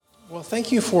Well,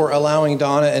 thank you for allowing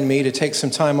Donna and me to take some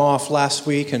time off last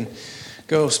week and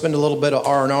go spend a little bit of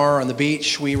R&R on the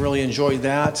beach. We really enjoyed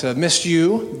that. Missed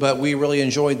you, but we really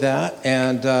enjoyed that.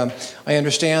 And I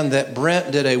understand that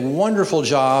Brent did a wonderful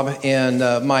job in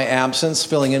my absence,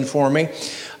 filling in for me.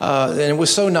 And it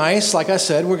was so nice. Like I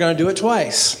said, we're going to do it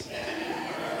twice.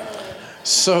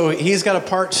 So he's got a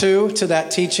part 2 to that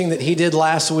teaching that he did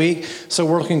last week. So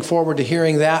we're looking forward to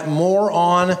hearing that. More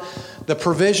on the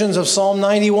provisions of Psalm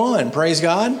 91. Praise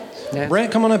God. Yeah.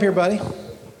 Brent, come on up here, buddy.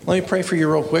 Let me pray for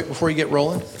you real quick before you get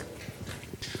rolling.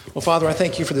 Well, Father, I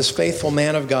thank you for this faithful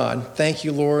man of God. Thank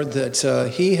you, Lord,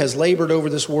 that he has labored over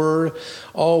this word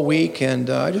all week. And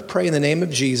I just pray in the name of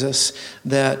Jesus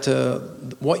that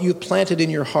what you planted in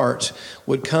your heart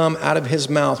would come out of his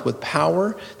mouth with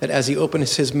power, that as he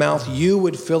opens his mouth, you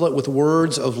would fill it with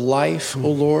words of life,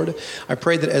 O Lord. I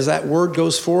pray that as that word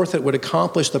goes forth, it would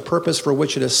accomplish the purpose for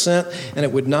which it is sent, and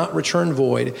it would not return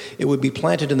void. It would be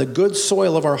planted in the good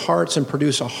soil of our hearts and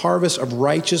produce a harvest of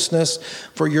righteousness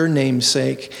for your name's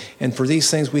sake. And for these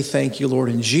things we thank you, Lord.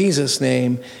 In Jesus'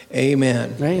 name,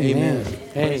 amen. Amen.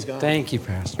 Hey, thank you,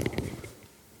 Pastor.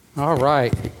 All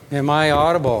right. Am I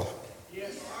audible?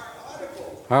 Yes, you are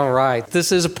audible. All right.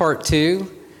 This is a part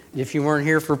 2. If you weren't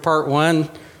here for part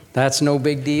 1, that's no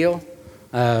big deal.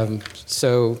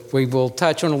 So we will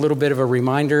touch on a little bit of a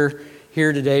reminder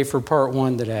here today for part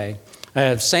 1 today.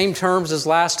 Same terms as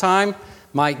last time.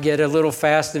 Might get a little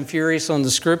fast and furious on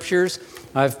the scriptures.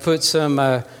 I've put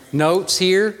some notes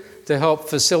here to help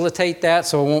facilitate that,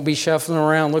 so I won't be shuffling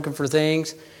around looking for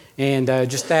things. And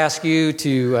just ask you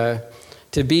to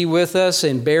be with us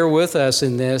and bear with us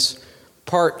in this.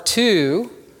 Part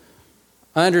 2,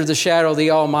 Under the Shadow of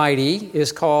the Almighty,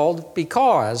 is called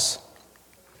Because.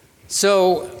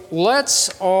 So let's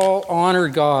all honor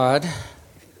God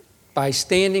by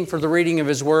standing for the reading of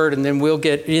His Word, and then we'll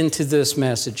get into this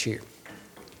message here.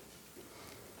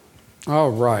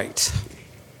 All right.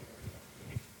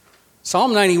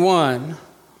 Psalm 91,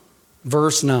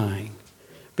 verse 9.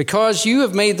 Because you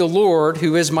have made the Lord,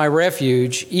 who is my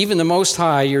refuge, even the Most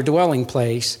High, your dwelling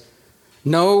place,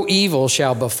 no evil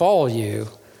shall befall you,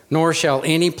 nor shall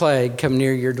any plague come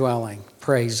near your dwelling.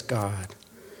 Praise God.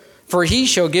 For he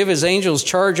shall give his angels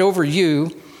charge over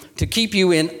you to keep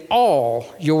you in all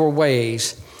your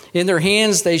ways. In their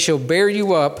hands they shall bear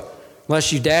you up,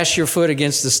 lest you dash your foot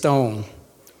against the stone.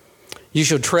 You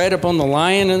shall tread upon the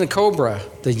lion and the cobra,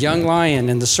 the young lion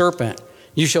and the serpent.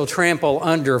 You shall trample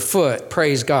underfoot.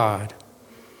 Praise God.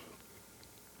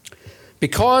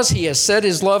 Because he has set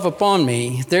his love upon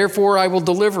me, therefore I will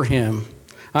deliver him.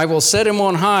 I will set him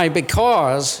on high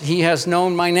because he has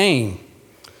known my name.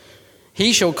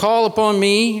 He shall call upon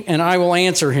me, and I will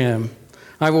answer him.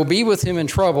 I will be with him in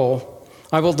trouble.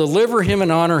 I will deliver him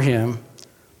and honor him.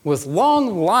 With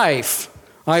long life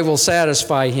I will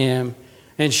satisfy him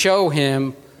and show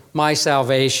him my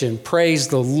salvation. Praise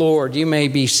the Lord. You may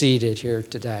be seated here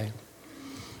today.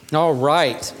 All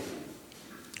right.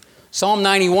 Psalm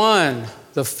 91,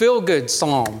 the feel-good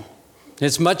psalm.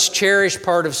 It's a much cherished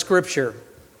part of Scripture.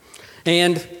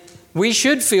 And we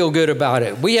should feel good about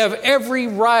it. We have every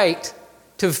right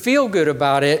to feel good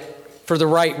about it for the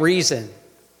right reason.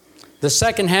 The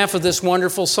second half of this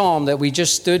wonderful psalm that we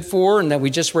just stood for and that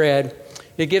we just read,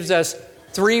 it gives us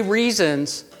 3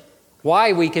 reasons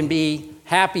why we can be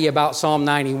happy about Psalm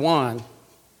 91.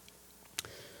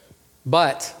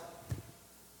 But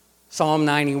Psalm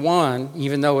 91,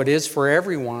 even though it is for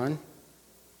everyone,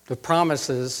 the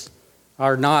promises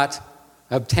are not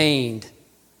obtained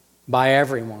by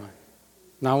everyone.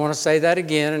 Now I want to say that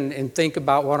again and think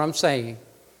about what I'm saying.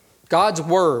 God's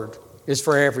word is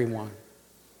for everyone.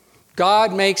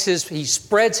 God He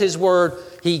spreads his word,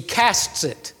 he casts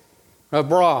it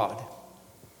abroad.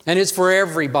 And it's for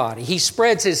everybody. He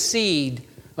spreads his seed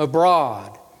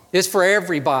abroad. It's for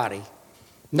everybody.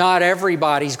 Not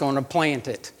everybody's going to plant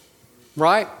it,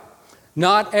 right?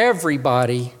 Not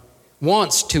everybody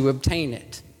wants to obtain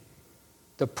it.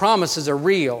 The promises are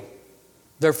real.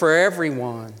 They're for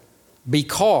everyone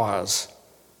because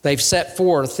they've set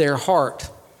forth their heart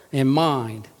and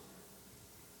mind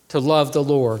to love the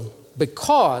Lord.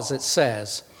 Because it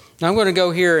says, now I'm going to go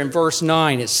here in verse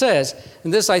 9. It says,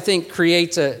 and this I think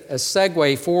creates a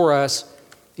segue for us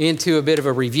into a bit of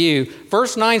a review.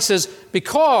 Verse 9 says,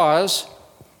 because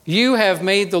you have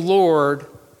made the Lord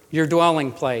your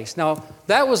dwelling place. Now,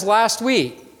 that was last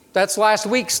week. That's last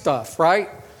week's stuff, right?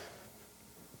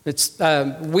 It's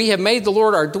we have made the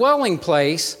Lord our dwelling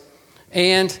place.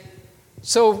 And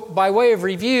so by way of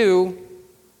review,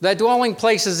 that dwelling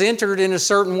place is entered in a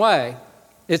certain way.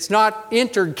 It's not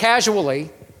entered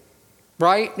casually.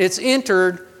 Right? It's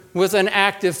entered with an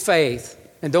act of faith.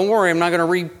 And don't worry, I'm not going to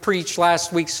re-preach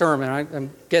last week's sermon.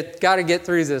 I've got to get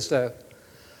through this, though.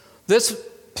 This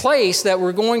place that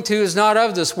we're going to is not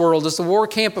of this world. It's the war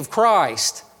camp of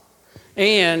Christ.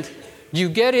 And you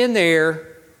get in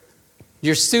there,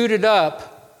 you're suited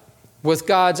up with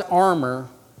God's armor,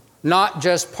 not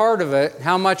just part of it.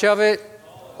 How much of it?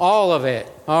 All of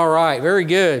it. All right, very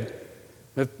good.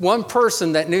 If one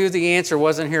person that knew the answer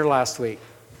wasn't here last week.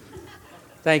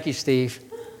 Thank you, Steve.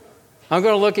 I'm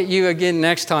going to look at you again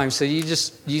next time, so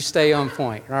you stay on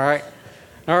point, all right?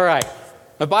 All right.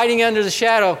 Abiding under the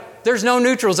shadow, there's no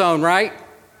neutral zone, right?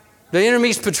 The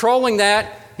enemy's patrolling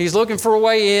that. He's looking for a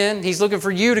way in. He's looking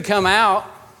for you to come out,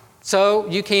 so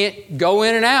you can't go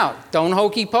in and out. Don't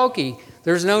hokey pokey.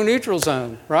 There's no neutral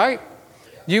zone, right?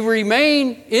 You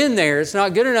remain in there. It's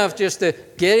not good enough just to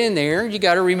get in there. You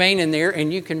got to remain in there,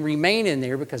 and you can remain in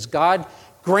there because God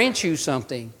grants you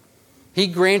something. He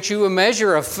grants you a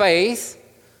measure of faith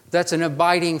that's an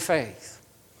abiding faith.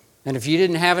 And if you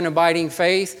didn't have an abiding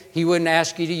faith, He wouldn't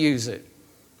ask you to use it.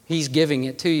 He's giving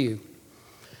it to you.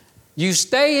 You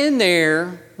stay in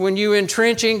there when you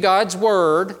entrench in God's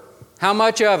Word. How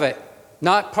much of it?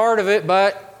 Not part of it,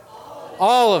 but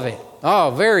all of it.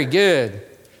 Oh, very good.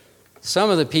 Some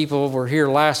of the people who were here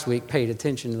last week paid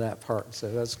attention to that part,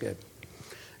 so that's good.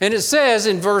 And it says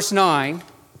in verse 9,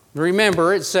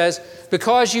 remember, it says,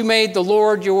 because you made the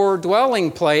Lord your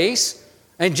dwelling place,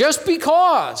 and just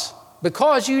because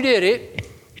you did it,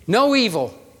 no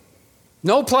evil,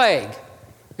 no plague,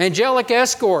 angelic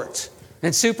escorts,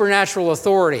 and supernatural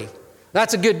authority.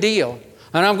 That's a good deal.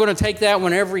 And I'm going to take that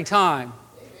one every time.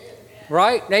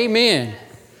 Right? Amen.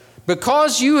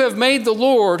 Because you have made the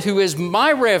Lord, who is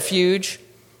my refuge,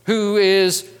 who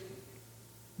is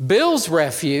Bill's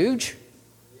refuge,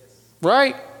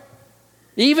 right?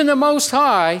 Even the Most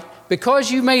High,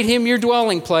 because you made Him your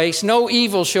dwelling place, no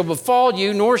evil shall befall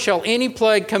you, nor shall any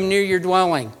plague come near your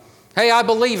dwelling. Hey, I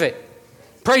believe it.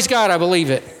 Praise God, I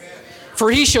believe it. For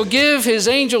He shall give His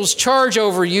angels charge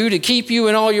over you to keep you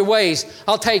in all your ways.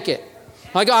 I'll take it.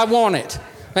 I want it.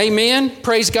 Amen.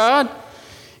 Praise God.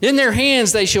 In their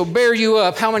hands they shall bear you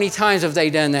up. How many times have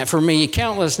they done that for me?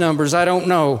 Countless numbers, I don't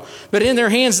know. But in their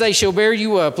hands they shall bear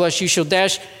you up, lest you shall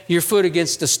dash your foot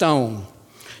against a stone.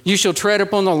 You shall tread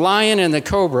upon the lion and the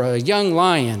cobra, a young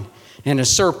lion and a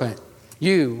serpent.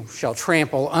 You shall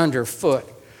trample underfoot.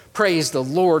 Praise the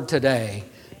Lord today.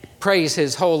 Praise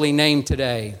His holy name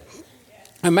today.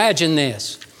 Imagine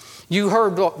this. You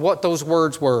heard what those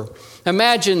words were.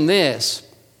 Imagine this.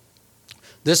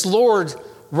 This Lord's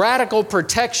radical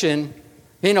protection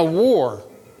in a war.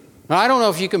 Now, I don't know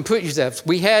if you can put yourself.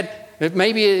 We had,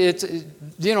 maybe it's,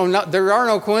 there are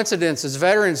no coincidences.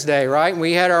 Veterans Day, right?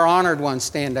 We had our honored ones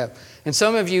stand up. And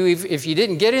some of you, if you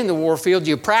didn't get in the war field,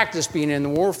 you practiced being in the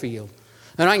war field.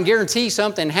 And I can guarantee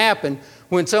something happened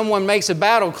when someone makes a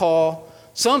battle call.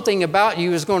 Something about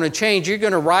you is going to change. You're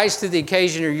going to rise to the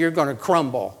occasion or you're going to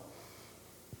crumble.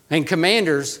 And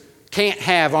commanders can't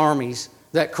have armies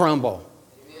that crumble.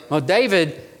 Well,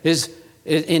 David is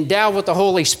endowed with the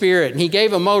Holy Spirit, and he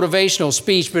gave a motivational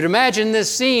speech. But imagine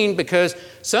this scene, because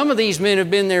some of these men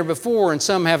have been there before and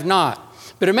some have not.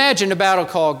 But imagine the battle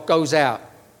call goes out.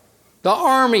 The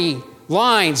army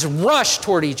lines rush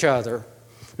toward each other.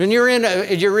 And you're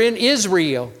in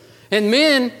Israel, and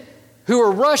men who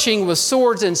are rushing with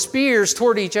swords and spears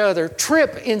toward each other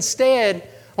trip instead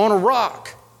on a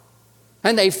rock.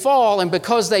 And they fall, and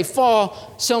because they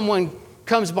fall, someone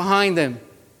comes behind them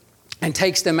and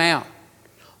takes them out.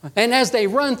 And as they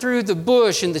run through the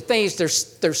bush and the things,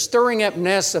 they're stirring up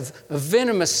nests of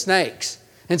venomous snakes.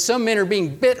 And some men are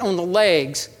being bit on the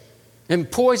legs and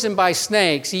poisoned by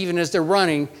snakes even as they're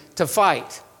running to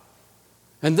fight.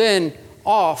 And then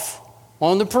off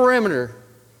on the perimeter,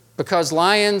 because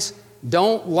lions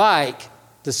don't like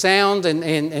the sound and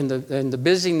the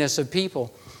busyness of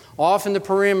people. Off in the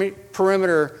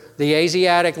perimeter, the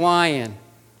Asiatic lion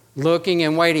looking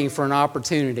and waiting for an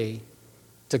opportunity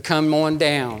to come on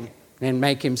down and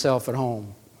make himself at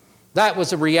home. That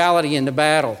was the reality in the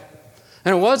battle.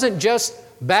 And it wasn't just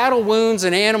battle wounds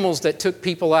and animals that took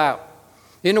people out.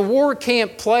 In the war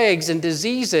camp, plagues and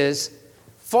diseases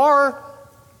far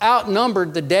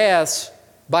outnumbered the deaths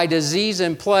by disease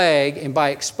and plague and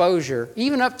by exposure.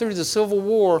 Even up through the Civil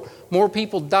War, more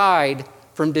people died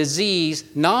from disease,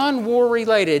 non-war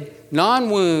related,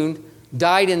 non-wound,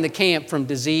 died in the camp from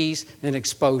disease and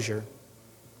exposure.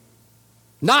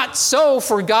 Not so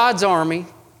for God's army.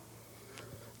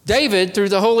 David, through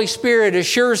the Holy Spirit,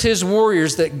 assures his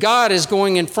warriors that God is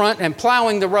going in front and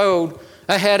plowing the road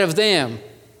ahead of them.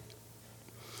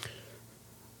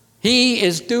 He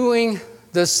is doing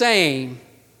the same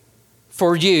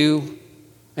for you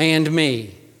and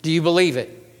me. Do you believe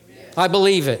it? I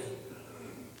believe it.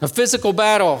 A physical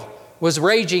battle was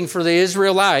raging for the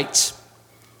Israelites.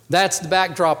 That's the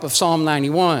backdrop of Psalm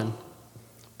 91.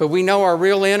 But we know our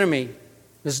real enemy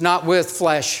is not with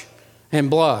flesh and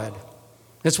blood.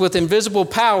 It's with invisible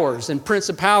powers and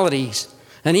principalities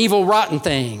and evil, rotten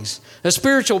things. A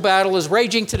spiritual battle is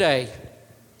raging today,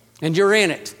 and you're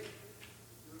in it.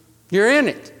 You're in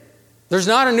it. There's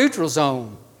not a neutral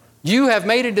zone. You have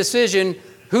made a decision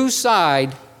whose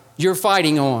side you're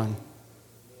fighting on.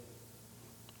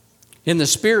 In the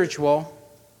spiritual,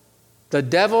 the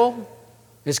devil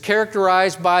is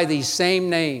characterized by these same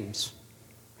names.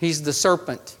 He's the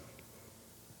serpent.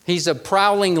 He's a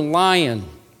prowling lion.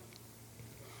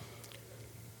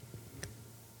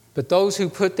 But those who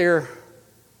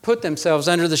put themselves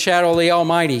under the shadow of the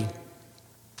Almighty,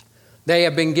 they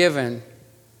have been given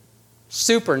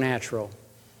supernatural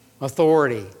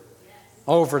authority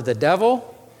over the devil,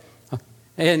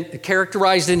 and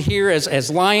characterized in here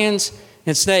as lions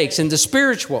and snakes. In the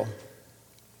spiritual,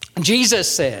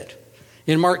 Jesus said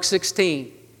in Mark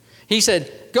 16, he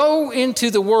said, go into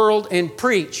the world and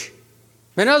preach.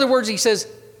 In other words, he says,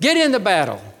 get in the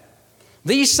battle.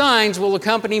 These signs will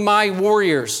accompany my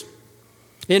warriors.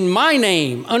 In my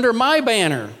name, under my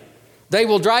banner, they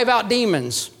will drive out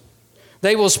demons.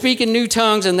 They will speak in new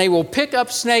tongues, and they will pick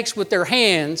up snakes with their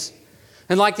hands.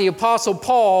 And like the Apostle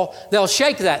Paul, they'll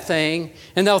shake that thing,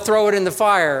 and they'll throw it in the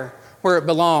fire where it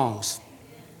belongs.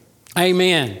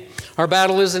 Amen. Our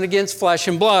battle isn't against flesh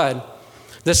and blood.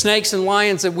 The snakes and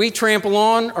lions that we trample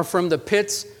on are from the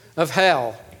pits of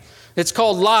hell. It's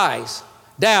called lies,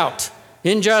 doubt,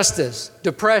 injustice,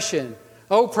 depression,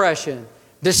 oppression,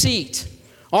 deceit,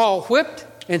 all whipped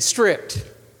and stripped,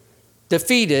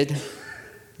 defeated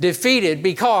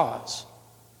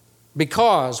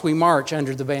because we march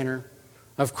under the banner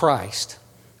of Christ.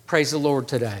 Praise the Lord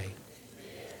today.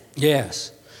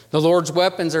 Yes, the Lord's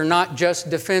weapons are not just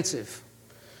defensive.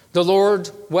 The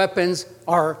Lord's weapons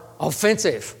are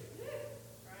offensive.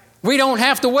 We don't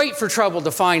have to wait for trouble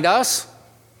to find us.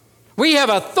 We have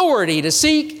authority to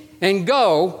seek and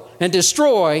go and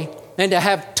destroy and to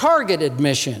have targeted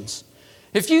missions.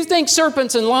 If you think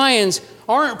serpents and lions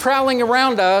aren't prowling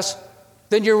around us,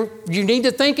 then you need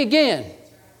to think again.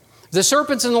 The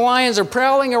serpents and the lions are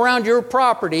prowling around your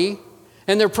property,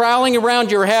 and they're prowling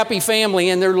around your happy family,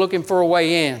 and they're looking for a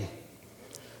way in.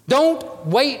 Don't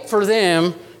wait for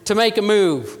them to make a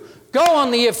move. Go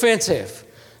on the offensive.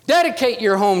 Dedicate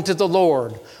your home to the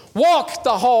Lord. Walk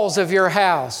the halls of your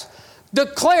house.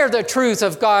 Declare the truth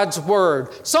of God's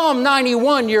word. Psalm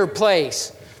 91, your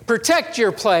place. Protect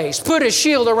your place. Put a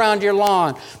shield around your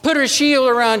lawn. Put a shield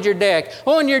around your deck,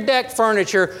 on your deck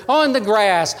furniture, on the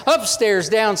grass, upstairs,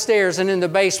 downstairs, and in the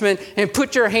basement, and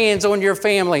put your hands on your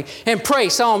family and pray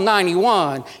Psalm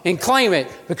 91 and claim it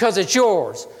because it's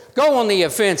yours. Go on the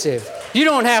offensive. You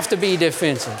don't have to be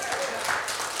defensive.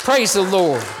 Praise the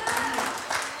Lord.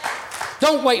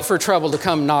 Don't wait for trouble to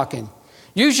come knocking.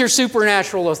 Use your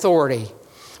supernatural authority.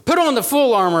 Put on the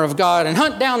full armor of God and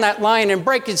hunt down that lion and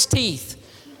break its teeth.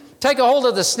 Take a hold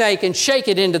of the snake and shake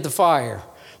it into the fire.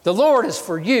 The Lord is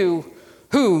for you.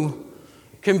 Who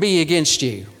can be against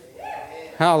you?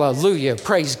 Hallelujah.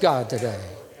 Praise God today.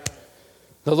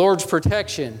 The Lord's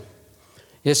protection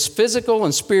is physical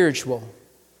and spiritual.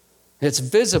 It's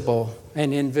visible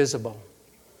and invisible.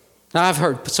 Now, I've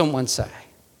heard someone say,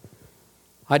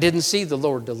 I didn't see the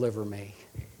Lord deliver me.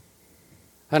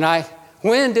 And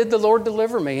when did the Lord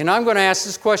deliver me? And I'm going to ask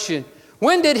this question,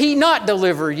 when did He not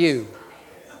deliver you?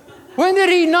 When did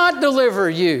He not deliver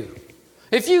you?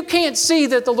 If you can't see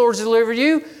that the Lord's delivered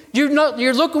you,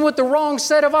 you're looking with the wrong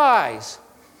set of eyes.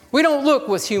 We don't look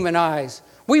with human eyes.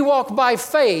 We walk by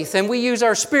faith, and we use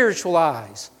our spiritual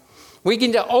eyes. We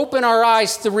need to open our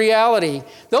eyes to reality.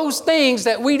 Those things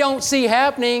that we don't see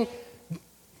happening,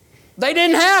 they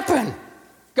didn't happen.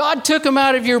 God took them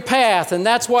out of your path, and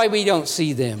that's why we don't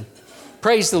see them.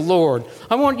 Praise the Lord.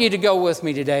 I want you to go with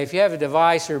me today. If you have a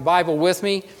device or a Bible with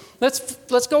me,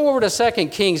 let's go over to 2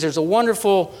 Kings. There's a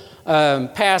wonderful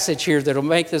passage here that will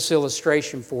make this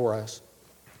illustration for us.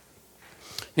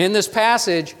 In this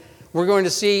passage, we're going to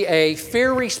see a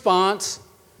fear response,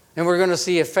 and we're going to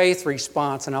see a faith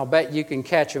response, and I'll bet you can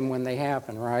catch them when they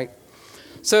happen, right?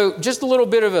 So just a little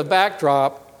bit of a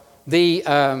backdrop. The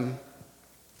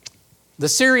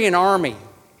Syrian army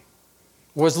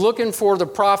was looking for the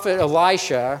prophet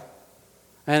Elisha,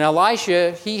 and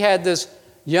Elisha, he had this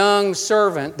young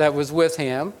servant that was with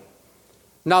him.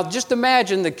 Now just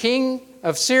imagine the king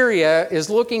of Syria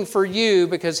is looking for you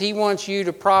because he wants you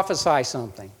to prophesy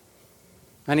something.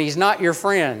 And he's not your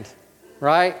friend,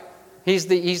 right? He's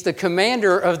the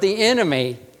commander of the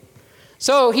enemy.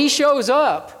 So he shows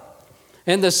up,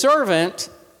 and the servant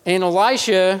and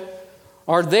Elisha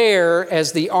are there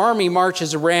as the army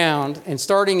marches around, and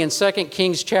starting in 2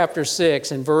 Kings chapter 6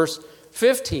 and verse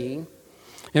 15.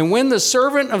 And when the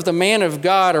servant of the man of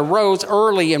God arose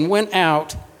early and went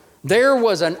out, there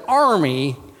was an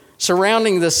army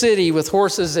surrounding the city with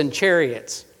horses and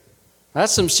chariots.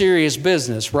 That's some serious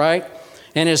business, right?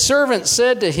 And his servant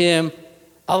said to him,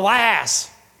 "Alas."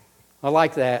 I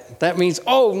like that. That means,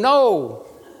 "Oh no,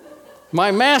 my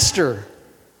master,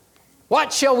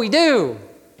 what shall we do?"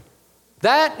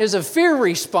 That is a fear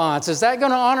response. Is that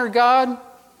going to honor God?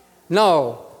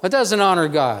 No, it doesn't honor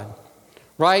God,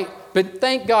 right? But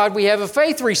thank God we have a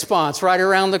faith response right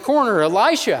around the corner.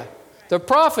 Elisha, the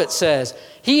prophet, says,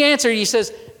 he answered, he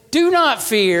says, "Do not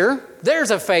fear."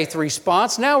 There's a faith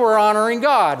response. Now we're honoring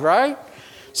God, right?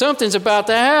 Something's about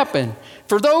to happen.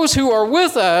 "For those who are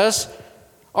with us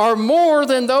are more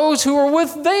than those who are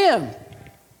with them."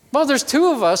 Well, there's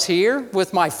two of us here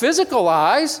with my physical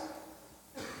eyes,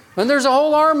 and there's a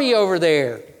whole army over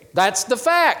there. That's the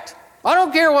fact. I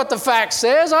don't care what the fact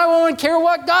says. I only care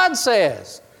what God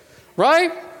says,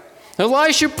 right?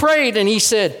 Elisha prayed and he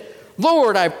said,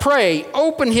 "Lord, I pray,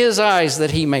 open his eyes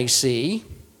that he may see."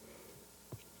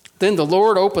 Then the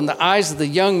Lord opened the eyes of the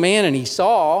young man, and he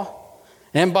saw,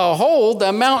 and behold,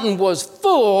 the mountain was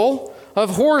full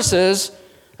of horses,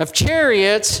 of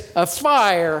chariots, of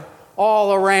fire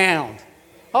all around.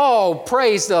 Oh,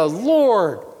 praise the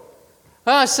Lord.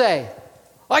 I say,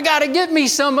 I got to get me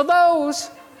some of those.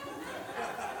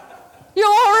 You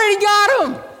already got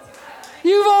them.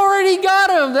 You've already got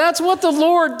them. That's what the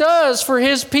Lord does for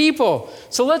his people.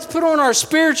 So let's put on our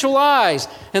spiritual eyes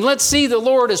and let's see the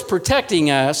Lord is protecting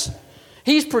us.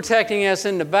 He's protecting us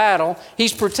in the battle.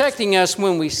 He's protecting us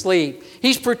when we sleep.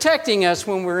 He's protecting us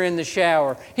when we're in the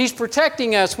shower. He's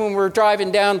protecting us when we're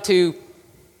driving down to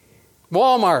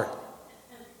Walmart.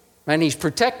 And he's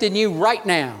protecting you right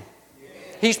now.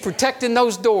 He's protecting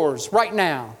those doors right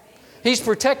now. He's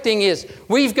protecting us.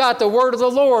 We've got the word of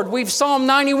the Lord. We've Psalm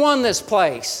 91 this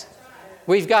place.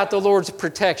 We've got the Lord's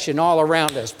protection all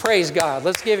around us. Praise God.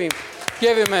 Let's give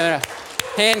him a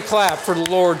hand clap for the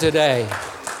Lord today.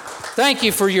 Thank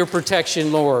you for your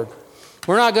protection, Lord.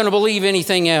 We're not going to believe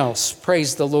anything else.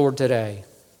 Praise the Lord today.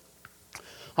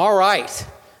 All right.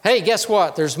 Hey, guess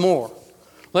what? There's more.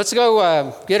 Let's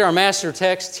go get our master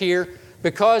text here.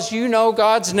 Because you know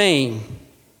God's name.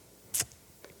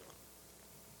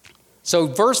 So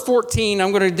verse 14,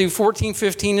 I'm going to do 14,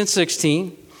 15, and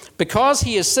 16. Because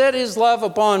he has set his love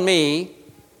upon me,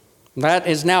 that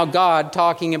is now God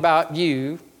talking about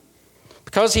you.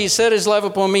 Because he has set his love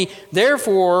upon me,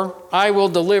 therefore I will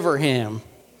deliver him.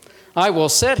 I will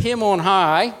set him on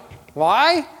high.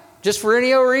 Why? Just for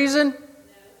any old reason?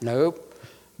 Nope.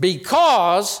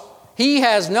 Because he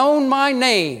has known my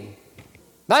name.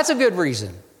 That's a good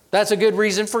reason. That's a good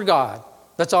reason for God.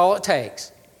 That's all it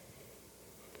takes.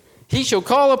 He shall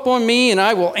call upon me, and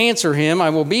I will answer him. I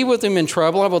will be with him in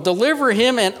trouble. I will deliver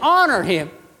him and honor him.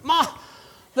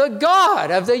 The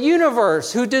God of the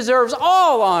universe, who deserves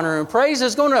all honor and praise,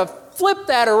 is going to flip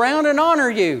that around and honor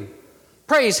you.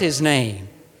 Praise his name.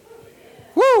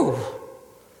 Woo!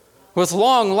 With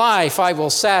long life I will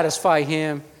satisfy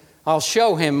him. I'll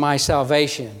show him my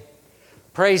salvation.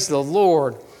 Praise the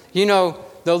Lord. You know,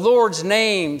 the Lord's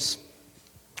names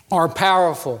are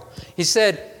powerful. He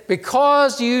said,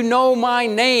 because you know my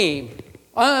name.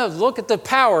 Look at the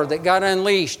power that got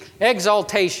unleashed.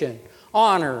 Exaltation,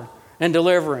 honor, and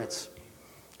deliverance.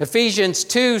 Ephesians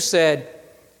 2 said,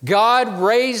 God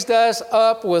raised us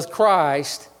up with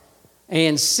Christ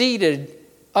and seated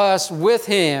us with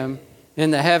him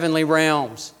in the heavenly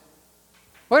realms.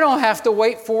 We don't have to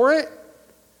wait for it.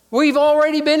 We've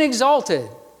already been exalted.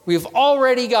 We've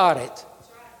already got it.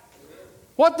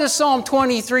 What does Psalm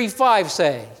 23:5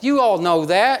 say? You all know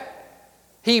that.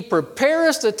 He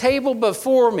prepareth a table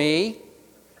before me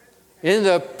in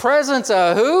the presence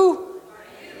of who?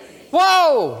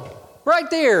 Whoa! Right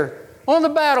there on the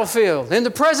battlefield, in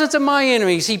the presence of my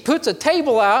enemies. He puts a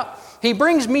table out. He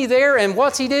brings me there, and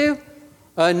what's he do?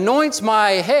 Anoints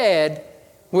my head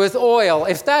with oil.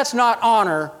 If that's not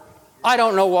honor, I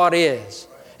don't know what is.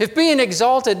 If being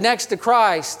exalted next to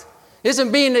Christ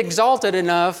isn't being exalted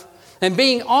enough and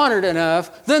being honored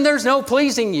enough, then there's no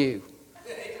pleasing you.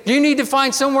 You need to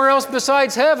find somewhere else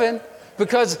besides heaven,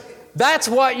 because that's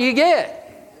what you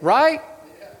get, right?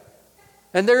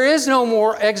 And there is no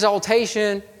more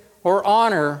exaltation or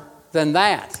honor than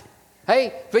that.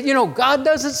 Hey, but you know, God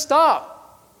doesn't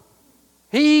stop.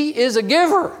 He is a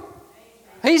giver.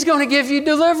 He's going to give you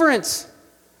deliverance.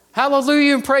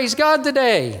 Hallelujah and praise God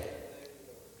today.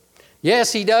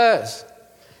 Yes, he does.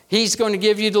 He's going to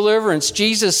give you deliverance.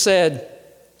 Jesus said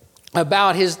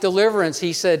about his deliverance,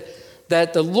 he said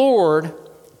that the Lord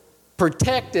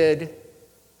protected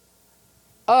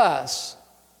us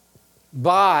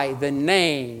by the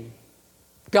name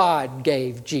God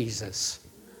gave Jesus.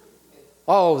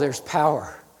 Oh, there's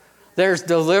power. There's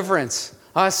deliverance.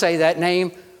 I say that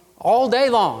name all day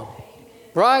long,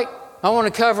 right? I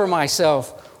want to cover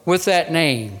myself with that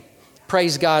name.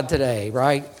 Praise God today,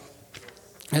 right?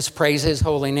 Let's praise his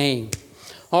holy name.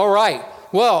 All right.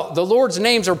 Well, the Lord's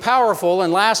names are powerful,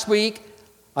 and last week,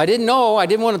 I didn't want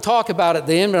to talk about it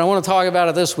then, but I want to talk about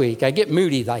it this week. I get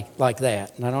moody like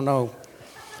that, and I don't know.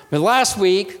 But last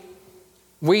week,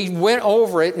 we went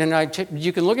over it, and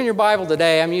you can look in your Bible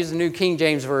today. I'm using the New King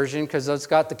James Version because it's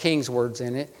got the King's words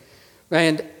in it.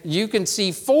 And you can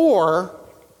see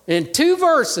in 2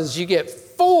 verses, you get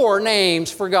 4 names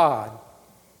for God.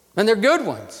 And they're good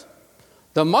ones.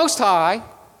 The Most High,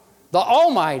 the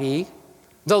Almighty,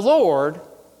 the Lord,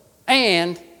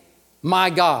 and my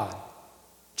God.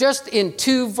 Just in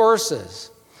 2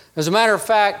 verses. As a matter of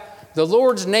fact, the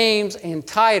Lord's names and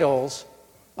titles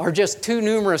are just too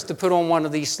numerous to put on one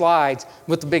of these slides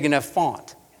with a big enough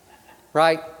font.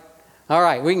 Right? All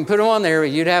right, we can put them on there,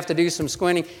 but you'd have to do some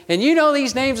squinting. And you know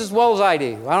these names as well as I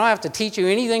do. I don't have to teach you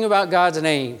anything about God's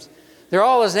names. They're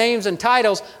all his names and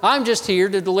titles. I'm just here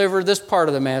to deliver this part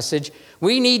of the message.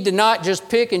 We need to not just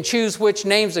pick and choose which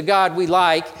names of God we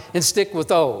like and stick with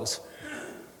those.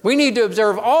 We need to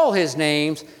observe all his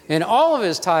names and all of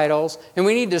his titles, and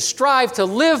we need to strive to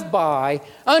live by,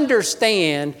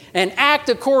 understand, and act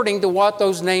according to what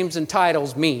those names and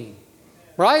titles mean.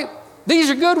 Right? These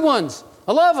are good ones.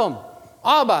 I love them.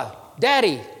 Abba,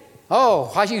 Daddy.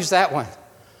 Oh, I use that one.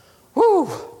 Whew.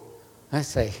 Let's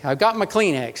see. I've got my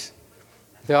Kleenex.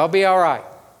 So I'll be all right.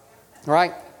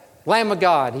 Right? Lamb of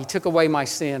God. He took away my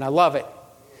sin. I love it.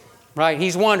 Right?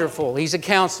 He's wonderful. He's a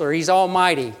counselor. He's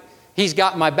almighty. He's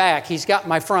got my back. He's got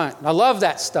my front. I love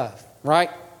that stuff.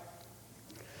 Right?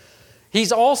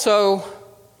 He's also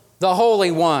the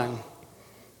Holy One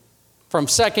from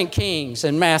 2 Kings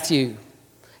and Matthew.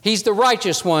 He's the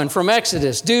righteous one from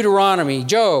Exodus, Deuteronomy,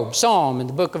 Job, Psalm, and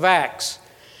the book of Acts.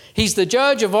 He's the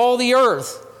judge of all the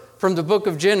earth from the book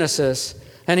of Genesis,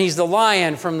 and he's the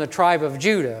Lion from the tribe of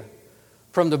Judah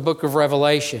from the book of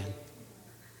Revelation.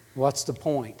 What's the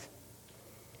point?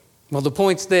 Well, the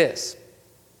point's this.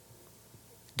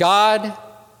 God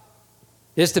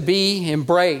is to be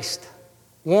embraced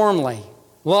warmly,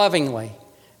 lovingly,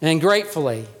 and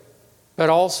gratefully,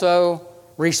 but also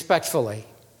respectfully.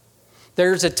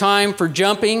 There's a time for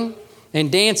jumping and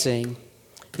dancing,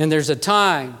 and there's a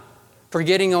time for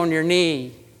getting on your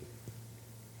knee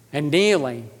and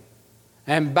kneeling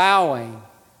and bowing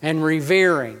and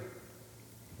revering.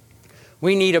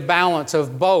 We need a balance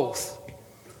of both.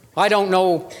 I don't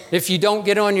know if you don't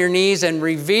get on your knees and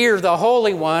revere the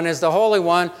Holy One as the Holy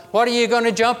One, what are you going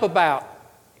to jump about?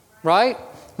 Right?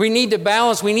 We need to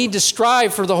balance. We need to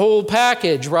strive for the whole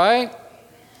package, right?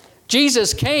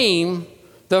 Jesus came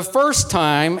the first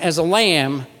time as a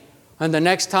lamb, and the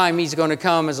next time he's going to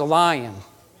come as a lion.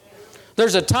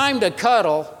 There's a time to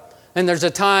cuddle, and there's a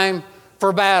time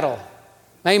for battle.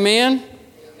 Amen?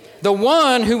 The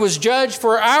one who was judged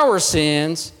for our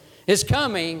sins is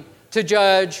coming to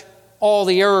judge all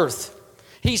the earth.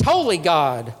 He's holy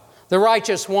God, the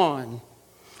righteous one.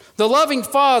 The loving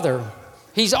Father,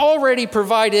 he's already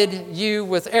provided you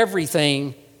with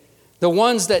everything. The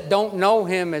ones that don't know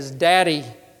him as Daddy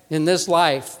in this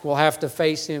life will have to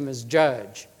face him as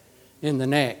judge in the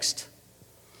next.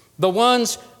 The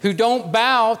ones who don't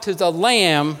bow to the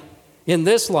Lamb in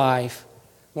this life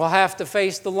will have to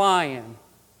face the Lion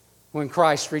when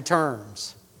Christ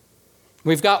returns.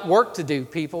 We've got work to do,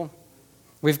 people.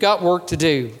 We've got work to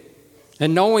do.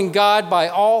 And knowing God by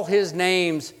all his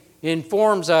names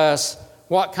informs us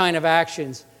what kind of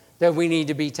actions that we need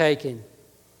to be taking.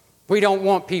 We don't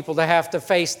want people to have to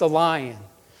face the Lion.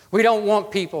 We don't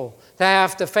want people to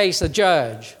have to face a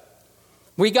judge.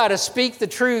 We got to speak the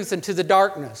truth into the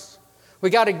darkness. We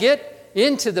got to get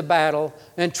into the battle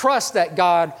and trust that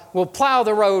God will plow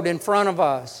the road in front of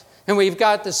us. And we've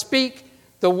got to speak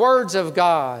the words of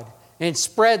God and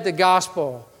spread the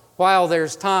gospel while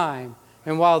there's time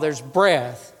and while there's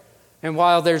breath and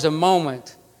while there's a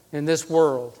moment in this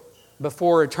world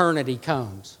before eternity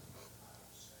comes.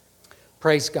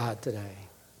 Praise God today.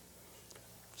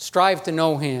 Strive to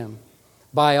know him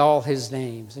by all his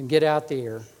names and get out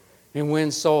there and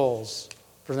win souls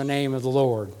for the name of the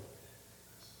Lord.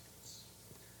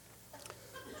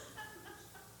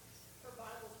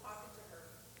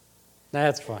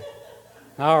 That's fine.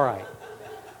 All right.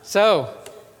 So,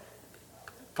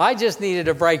 I just needed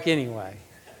a break anyway.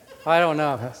 I don't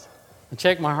know. I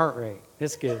check my heart rate.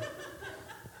 It's good.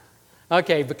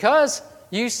 Okay, because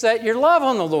you set your love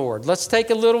on the Lord. Let's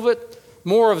take a little bit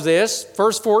more of this.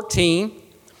 Verse 14.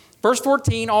 Verse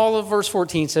 14, all of verse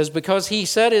 14 says, because he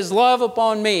set his love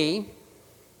upon me,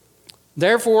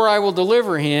 therefore I will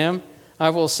deliver him.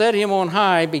 I will set him on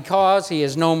high because he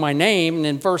has known my name. And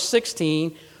in verse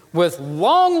 16, with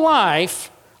long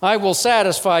life I will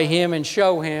satisfy him and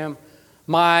show him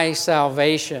my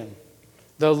salvation.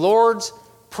 The Lord's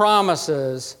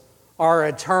promises are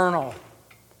eternal,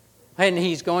 and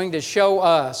he's going to show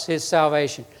us his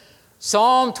salvation.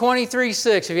 Psalm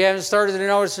 23:6, if you haven't started to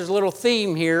notice, there's a little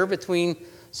theme here between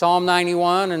Psalm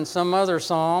 91 and some other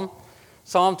psalm.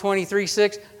 Psalm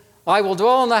 23:6, I will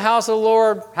dwell in the house of the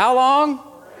Lord, how long?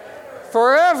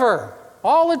 Forever.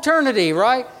 All eternity,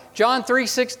 right? John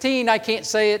 3:16, I can't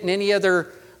say it in any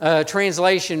other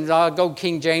translation. I'll go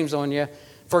King James on you.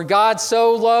 For God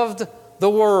so loved the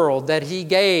world that he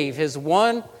gave his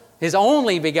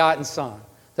only begotten Son,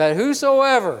 that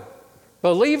whosoever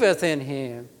believeth in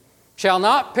him shall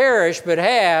not perish but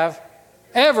have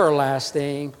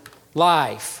everlasting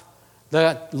life.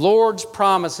 The Lord's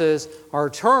promises are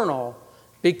eternal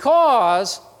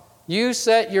because you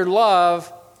set your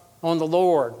love on the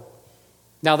Lord.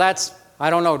 Now that's, I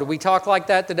don't know, do we talk like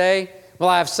that today? Well,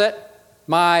 I've set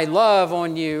my love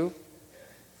on you,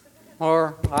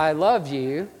 or I love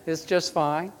you. It's just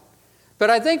fine. But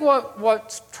I think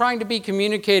what's trying to be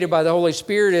communicated by the Holy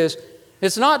Spirit is,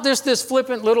 it's not just this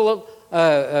flippant little,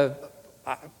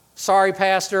 sorry,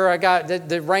 Pastor, I got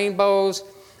the rainbows,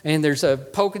 and there's a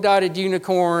polka-dotted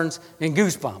unicorns and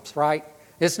goosebumps, right?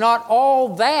 It's not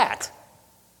all that.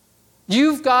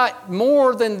 You've got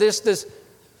more than this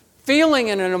feeling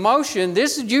and an emotion.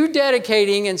 This is you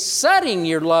dedicating and setting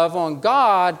your love on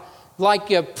God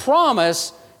like a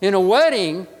promise in a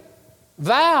wedding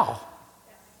vow.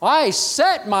 I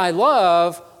set my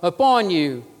love upon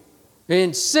you.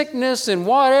 In sickness and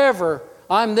whatever,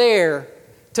 I'm there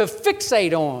to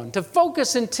fixate on, to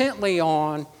focus intently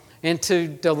on, and to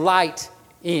delight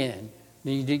in.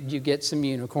 You get some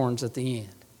unicorns at the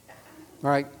end,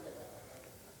 right?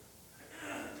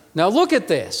 Now look at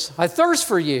this. I thirst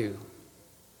for you.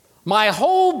 My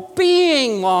whole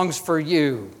being longs for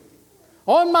you.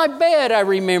 On my bed I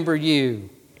remember you.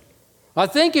 I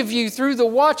think of you through the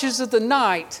watches of the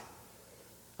night.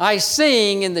 I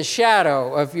sing in the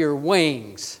shadow of your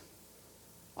wings.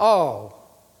 Oh,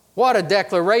 what a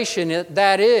declaration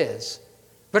that is.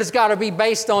 But it's got to be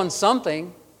based on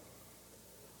something.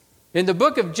 In the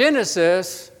book of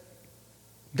Genesis,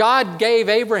 God gave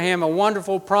Abraham a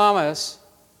wonderful promise.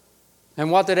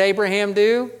 And what did Abraham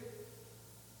do?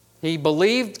 He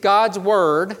believed God's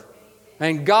word,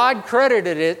 and God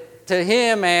credited it to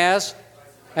him as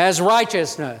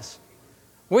righteousness.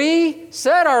 We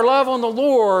set our love on the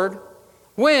Lord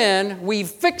when we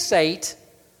fixate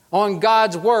on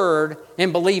God's word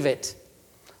and believe it.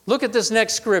 Look at this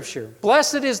next scripture.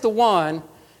 Blessed is the one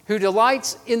who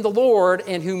delights in the Lord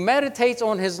and who meditates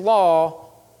on his law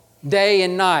day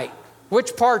and night.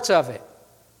 Which parts of it?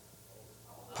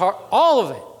 All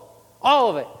of it. All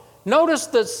of it. Notice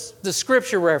the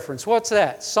scripture reference. What's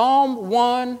that? Psalm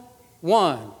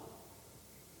 1:1.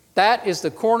 That is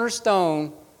the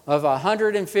cornerstone of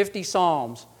 150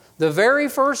 Psalms. The very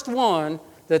first one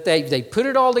that they put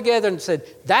it all together and said,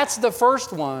 that's the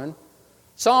first one.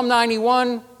 Psalm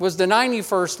 91 was the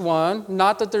 91st one.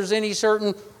 Not that there's any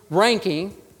certain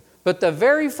ranking, but the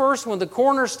very first one, the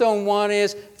cornerstone one,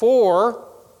 is for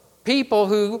people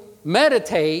who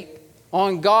meditate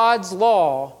on God's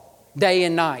law day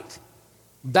and night.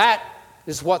 That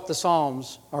is what the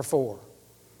Psalms are for.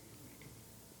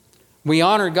 We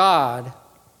honor God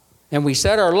and we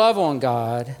set our love on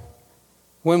God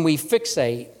when we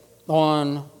fixate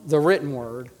on the written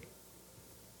word.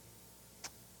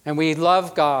 And we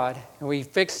love God and we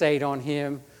fixate on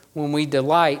him when we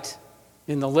delight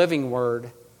in the living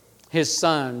word, his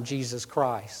Son, Jesus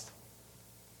Christ.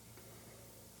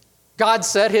 God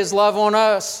set his love on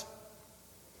us.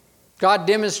 God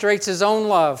demonstrates his own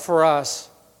love for us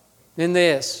in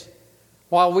this.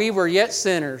 While we were yet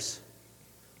sinners,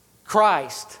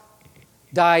 Christ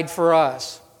died for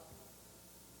us.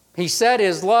 He set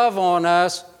his love on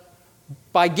us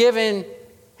by giving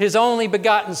his only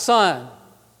begotten Son.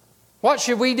 What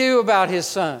should we do about his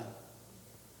Son?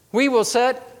 We will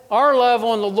set our love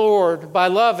on the Lord by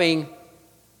loving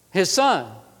his Son.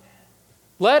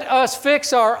 Let us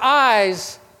fix our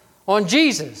eyes on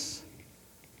Jesus,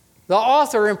 the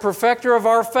author and perfecter of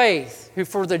our faith, who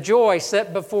for the joy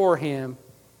set before him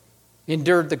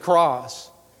endured the cross.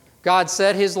 God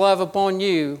set his love upon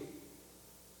you.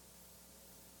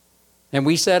 And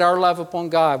we set our love upon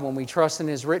God when we trust in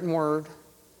His written word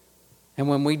and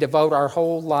when we devote our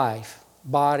whole life,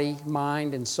 body,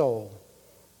 mind, and soul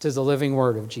to the living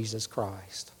word of Jesus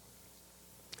Christ.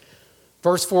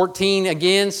 Verse 14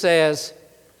 again says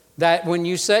that when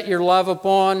you set your love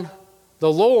upon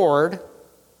the Lord,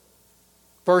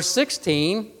 verse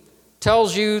 16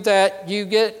 tells you that you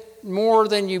get more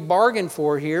than you bargained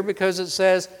for here, because it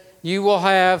says you will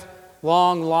have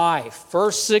long life.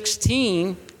 Verse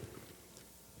 16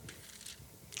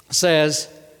 says,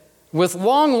 with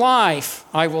long life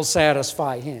I will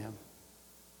satisfy him.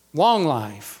 Long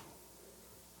life.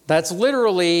 That's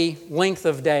literally length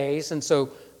of days, and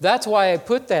so that's why I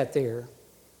put that there.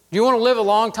 You want to live a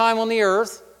long time on the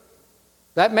earth?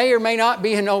 That may or may not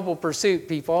be a noble pursuit,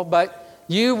 people, but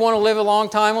you want to live a long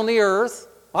time on the earth?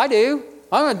 I do.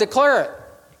 I'm going to declare it.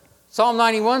 Psalm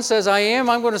 91 says I am.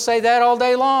 I'm going to say that all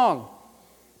day long.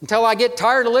 Until I get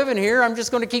tired of living here, I'm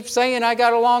just going to keep saying I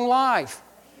got a long life.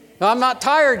 Now, I'm not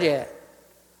tired yet.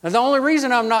 And the only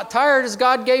reason I'm not tired is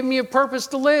God gave me a purpose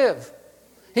to live.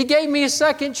 He gave me a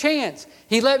second chance.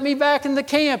 He let me back in the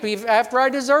camp after I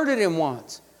deserted him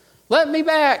once. Let me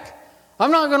back.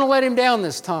 I'm not going to let him down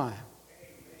this time.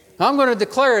 I'm going to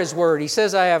declare his word. He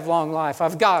says I have long life.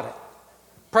 I've got it.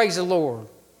 Praise the Lord.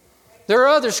 There are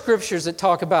other scriptures that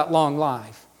talk about long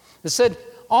life. It said,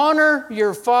 honor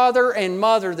your father and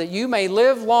mother that you may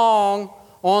live long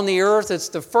on the earth. It's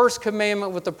the first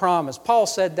commandment with the promise. Paul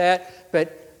said that,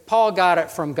 but Paul got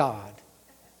it from God.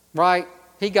 Right?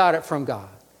 He got it from God.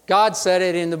 God said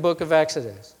it in the book of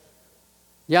Exodus.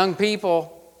 Young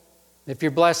people, if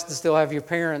you're blessed to still have your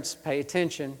parents, pay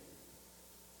attention.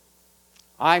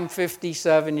 I'm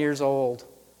 57 years old.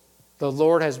 The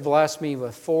Lord has blessed me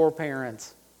with 4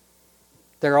 parents.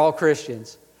 They're all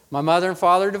Christians. My mother and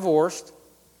father divorced,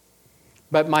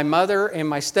 but my mother and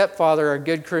my stepfather are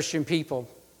good Christian people,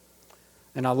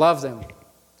 and I love them.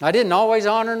 I didn't always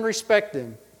honor and respect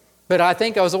them, but I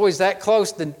think I was always that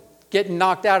close to getting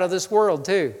knocked out of this world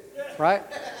too, right?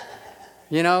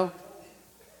 You know,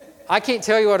 I can't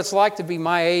tell you what it's like to be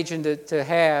my age and to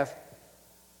have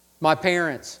my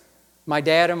parents, my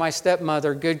dad and my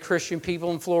stepmother, good Christian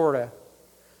people in Florida.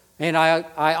 And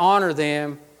I honor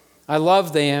them, I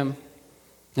love them,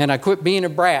 and I quit being a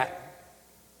brat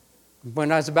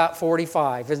when I was about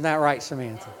 45. Isn't that right,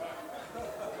 Samantha?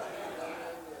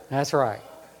 That's right.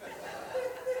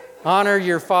 Honor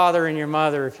your father and your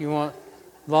mother if you want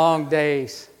long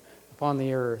days upon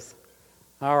the earth.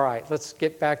 All right, let's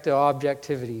get back to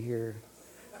objectivity here.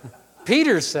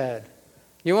 Peter said,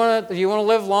 you want to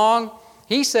live long?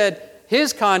 He said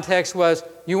his context was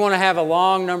you want to have a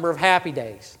long number of happy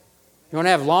days. You want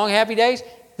to have long happy days?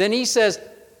 Then he says,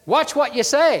 watch what you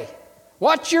say.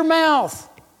 Watch your mouth.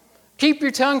 Keep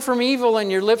your tongue from evil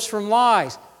and your lips from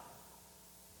lies.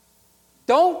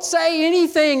 Don't say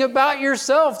anything about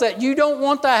yourself that you don't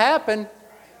want to happen.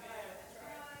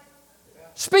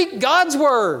 Speak God's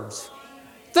words.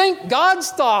 Think God's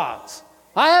thoughts.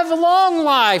 I have a long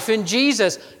life in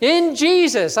Jesus. In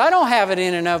Jesus. I don't have it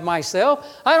in and of myself.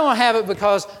 I don't have it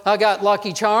because I got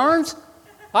Lucky Charms.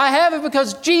 I have it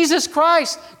because Jesus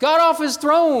Christ got off his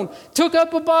throne, took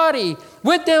up a body,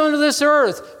 went down to this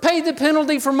earth, paid the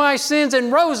penalty for my sins,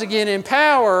 and rose again in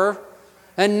power.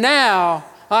 And now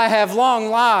I have long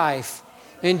life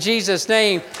in Jesus'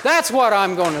 name. That's what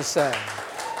I'm going to say.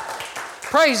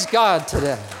 Praise God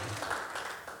today.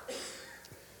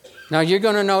 Now you're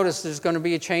going to notice there's going to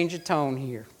be a change of tone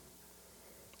here.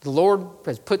 The Lord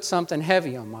has put something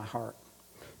heavy on my heart.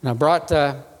 And it brought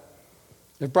to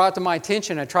my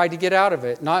attention. I tried to get out of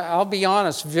it. And I'll be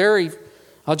honest,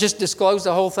 I'll just disclose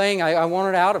the whole thing. I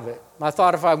wanted out of it. I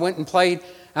thought if I went and played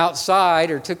outside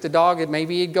or took the dog,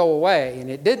 maybe it'd go away. And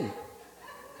it didn't.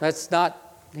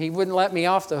 He wouldn't let me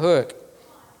off the hook.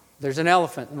 There's an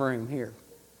elephant room here.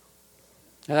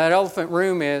 And that elephant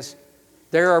room is,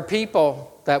 there are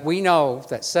people that we know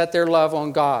that set their love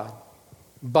on God.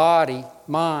 Body,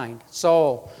 mind,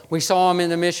 soul. We saw them in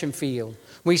the mission field.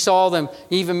 We saw them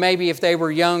even maybe if they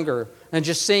were younger and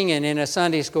just singing in a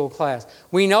Sunday school class.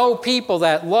 We know people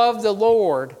that love the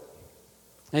Lord,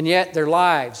 and yet their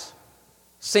lives,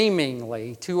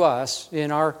 seemingly to us,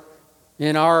 in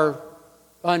our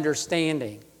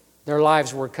understanding, their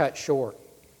lives were cut short.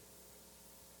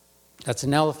 That's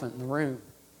an elephant in the room.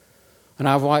 And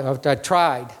I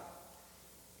tried.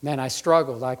 Man, I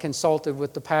struggled. I consulted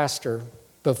with the pastor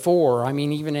before.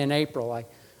 Even in April,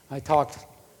 I talked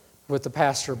with the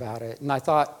pastor about it. And I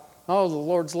thought, oh, the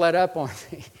Lord's let up on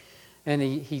me. And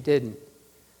he didn't.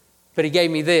 But he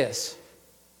gave me this.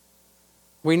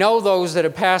 We know those that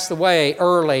have passed away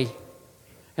early.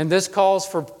 And this calls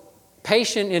for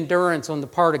patient endurance on the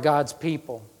part of God's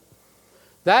people.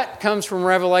 That comes from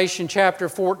Revelation chapter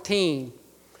 14.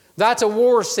 That's a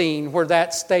war scene where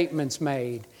that statement's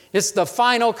made. It's the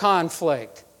final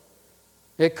conflict.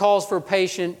 It calls for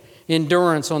patient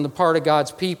endurance on the part of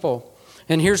God's people.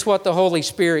 And here's what the Holy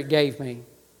Spirit gave me.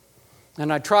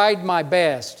 And I tried my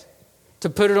best to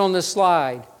put it on the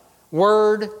slide,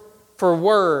 word for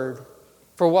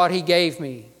what He gave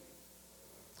me.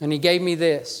 And He gave me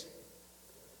this.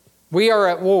 We are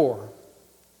at war.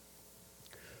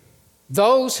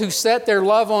 Those who set their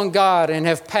love on God and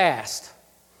have passed,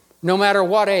 no matter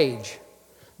what age,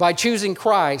 by choosing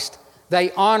Christ,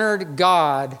 they honored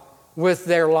God with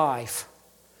their life.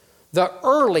 The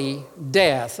early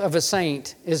death of a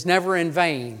saint is never in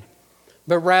vain,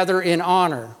 but rather in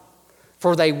honor,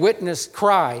 for they witnessed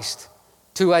Christ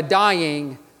to a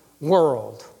dying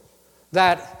world.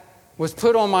 That was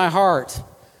put on my heart,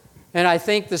 and I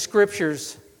think the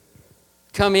Scriptures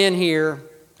come in here,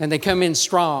 and they come in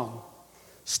strong.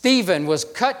 Stephen was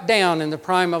cut down in the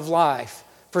prime of life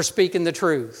for speaking the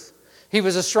truth. He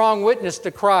was a strong witness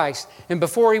to Christ, and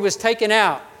before he was taken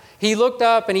out, he looked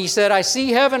up and he said, I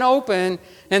see heaven open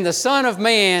and the Son of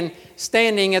Man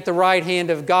standing at the right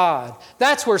hand of God.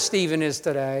 That's where Stephen is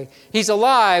today. He's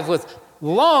alive with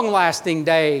long-lasting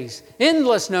days,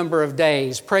 endless number of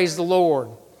days. Praise the Lord.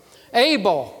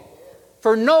 Abel,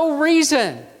 for no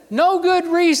reason, no good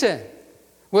reason,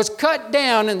 was cut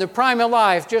down in the prime of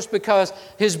life just because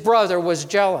his brother was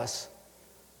jealous.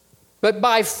 But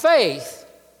by faith,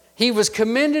 he was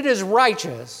commended as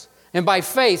righteous, and by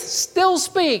faith still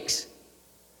speaks,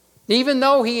 even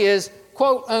though he is,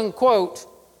 quote unquote,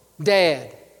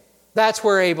 dead. That's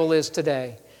where Abel is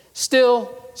today.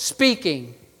 Still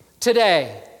speaking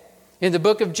today. In the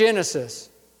book of Genesis,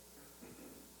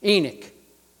 Enoch,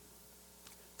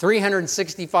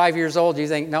 365 years old. You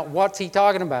think, now what's he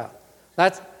talking about?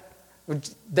 That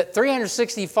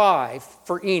 365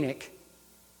 for Enoch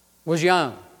was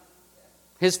young.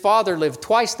 His father lived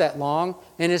twice that long,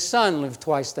 and his son lived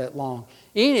twice that long.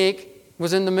 Enoch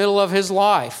was in the middle of his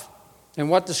life. And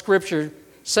what the Scripture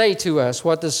say to us,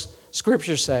 what does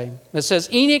Scripture say? It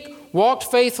says, Enoch walked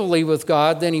faithfully with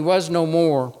God, then he was no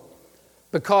more,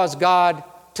 because God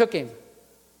took him.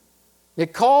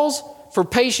 It calls for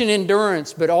patient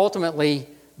endurance, but ultimately,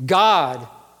 God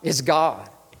is God.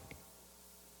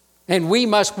 And we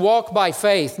must walk by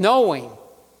faith, knowing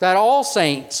that all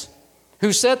saints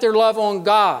who set their love on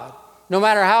God, no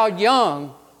matter how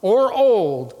young or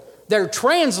old, they're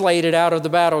translated out of the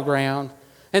battleground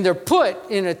and they're put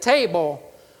in a table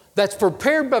that's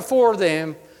prepared before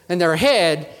them, and their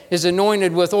head is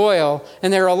anointed with oil,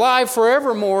 and they're alive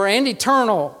forevermore and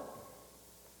eternal.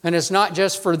 And it's not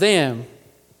just for them,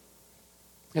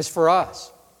 it's for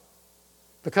us.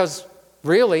 Because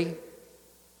really,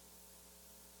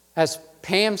 as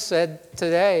Pam said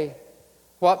today,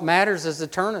 what matters is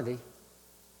eternity.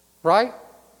 Right?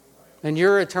 And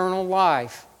your eternal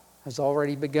life has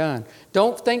already begun.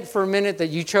 Don't think for a minute that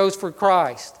you chose for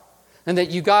Christ and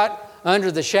that you got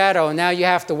under the shadow and now you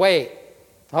have to wait.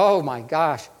 Oh my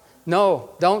gosh. No,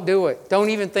 don't do it.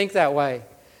 Don't even think that way.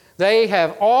 They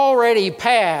have already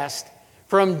passed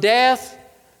from death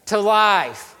to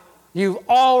life. You've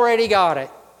already got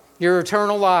it. Your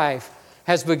eternal life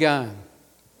has begun.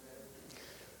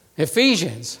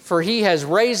 Ephesians, for He has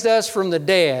raised us from the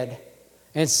dead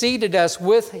and seated us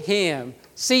with Him.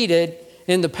 Seated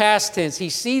in the past tense. He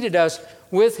seated us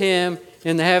with Him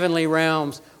in the heavenly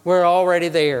realms. We're already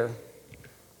there.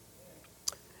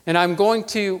 And I'm going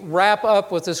to wrap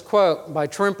up with this quote by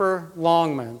Tremper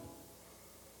Longman.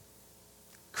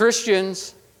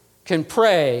 Christians can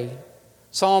pray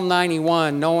Psalm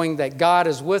 91 knowing that God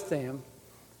is with them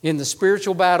in the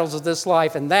spiritual battles of this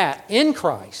life, and that in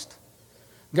Christ,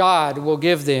 God will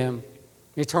give them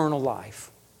eternal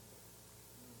life.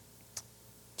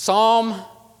 Psalm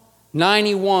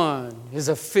 91 is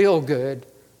a feel-good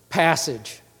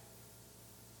passage.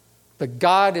 But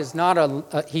God is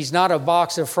not He's not a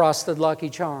box of frosted Lucky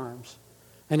Charms.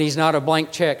 And He's not a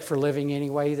blank check for living any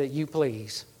way that you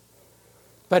please.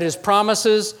 But His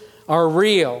promises are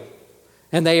real.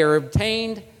 And they are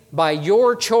obtained by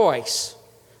your choice.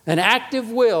 An active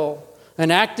will,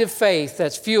 an active faith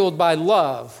that's fueled by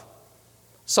love.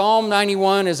 Psalm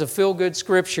 91 is a feel-good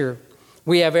scripture.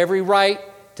 We have every right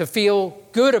to feel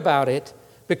good about it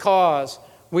because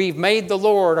we've made the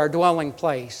Lord our dwelling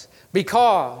place,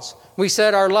 because we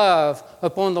set our love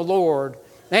upon the Lord,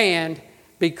 and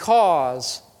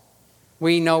because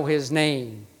we know His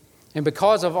name. And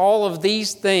because of all of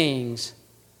these things,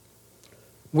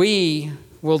 we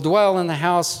will dwell in the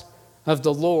house of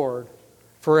the Lord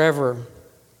forever.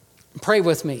 Pray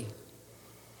with me.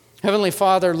 Heavenly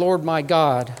Father, Lord my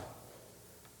God,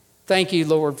 thank you,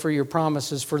 Lord, for your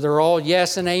promises, for they're all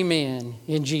yes and amen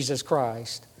in Jesus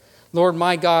Christ. Lord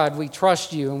my God, we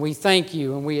trust you and we thank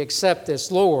you and we accept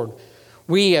this, Lord.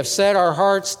 We have set our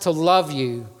hearts to love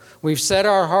you. We've set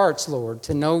our hearts, Lord,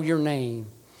 to know your name.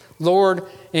 Lord,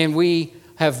 and we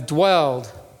have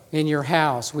dwelled in your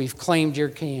house. We've claimed your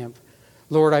camp.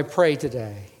 Lord, I pray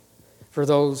today for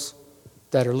those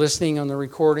that are listening on the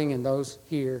recording and those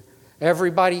here.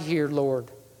 Everybody here, Lord,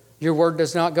 your word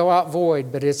does not go out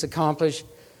void, but it's accomplished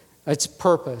its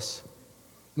purpose.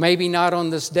 Maybe not on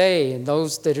this day, and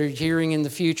those that are hearing in the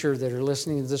future that are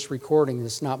listening to this recording,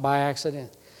 it's not by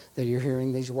accident that you're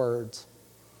hearing these words.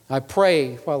 I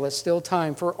pray while it's still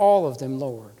time for all of them,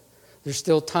 Lord, there's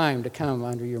still time to come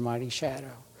under your mighty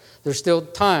shadow. There's still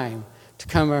time to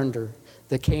come under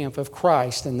the camp of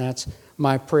Christ, and that's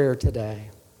my prayer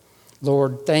today.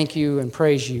 Lord, thank you and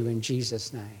praise you in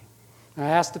Jesus' name. I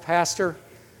ask the pastor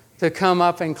to come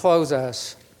up and close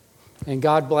us, and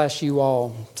God bless you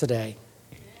all today.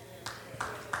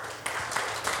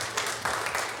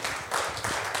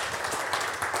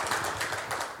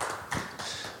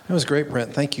 That was great,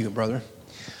 Brent. Thank you, brother.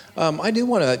 I do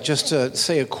want to just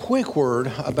say a quick word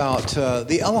about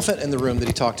the elephant in the room that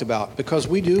he talked about, because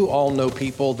we do all know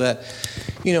people that,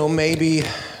 maybe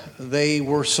they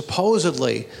were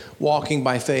supposedly walking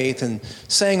by faith and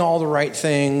saying all the right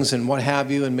things and what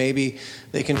have you, and maybe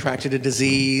they contracted a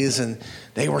disease and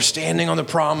they were standing on the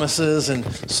promises and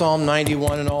Psalm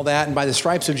 91 and all that, and by the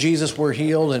stripes of Jesus we're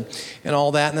healed and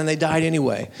all that, and then they died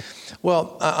anyway.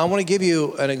 Well, I want to give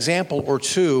you an example or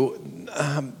two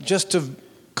just to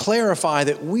clarify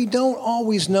that we don't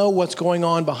always know what's going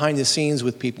on behind the scenes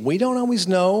with people. We don't always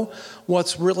know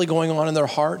what's really going on in their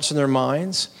hearts and their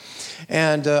minds.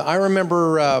 And I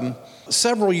remember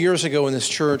several years ago in this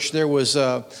church, there was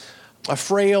a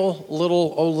frail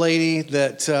little old lady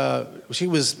that she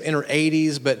was in her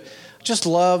 80s, but just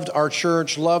loved our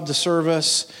church, loved the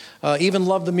service, even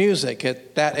loved the music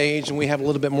at that age. And we have a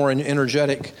little bit more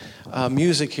energetic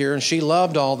music here. And she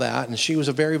loved all that. And she was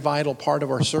a very vital part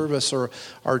of our service or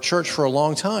our church for a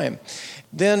long time.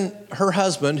 Then her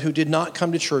husband, who did not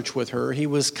come to church with her, he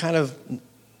was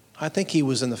I think he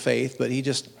was in the faith, but he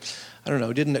just,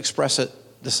 didn't express it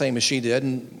the same as she did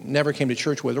and never came to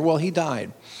church with her. Well, he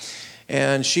died.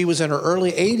 And she was in her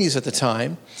early 80s at the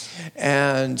time.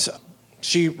 And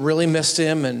she really missed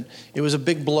him, and it was a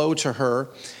big blow to her.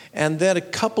 And then a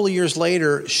couple of years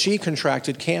later, she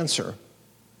contracted cancer.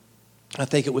 I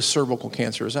think it was cervical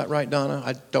cancer. Is that right, Donna?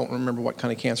 I don't remember what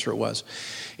kind of cancer it was.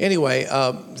 Anyway,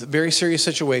 very serious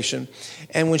situation.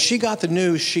 And when she got the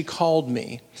news, she called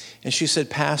me, and she said,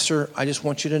 "Pastor, I just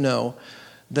want you to know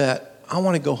that I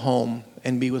want to go home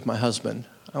and be with my husband.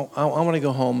 I want to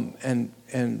go home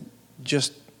and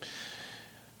just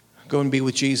go and be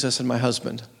with Jesus and my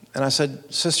husband." And I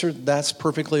said, "Sister, that's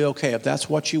perfectly okay. If that's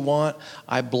what you want,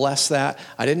 I bless that."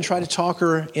 I didn't try to talk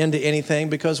her into anything,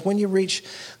 because when you reach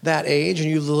that age and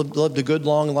you've lived a good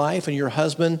long life and your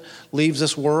husband leaves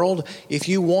this world, if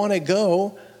you want to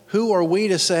go, who are we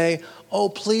to say, "Oh,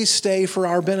 please stay for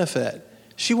our benefit"?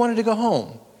 She wanted to go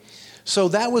home. So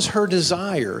that was her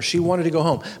desire. She wanted to go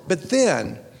home. But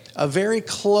then a very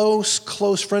close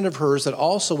friend of hers that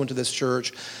also went to this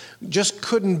church just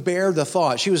couldn't bear the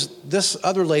thought. This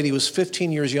other lady was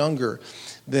 15 years younger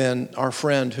than our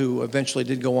friend who eventually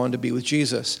did go on to be with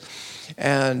Jesus.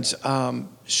 And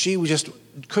she just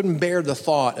couldn't bear the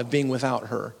thought of being without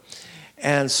her.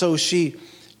 And so she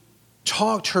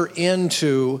talked her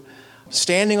into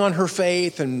standing on her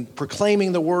faith and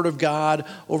proclaiming the word of God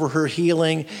over her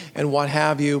healing and what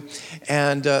have you.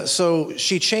 And so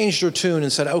she changed her tune and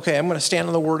said, "Okay, I'm going to stand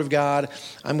on the word of God.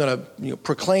 I'm going to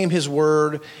proclaim his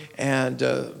word and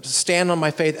stand on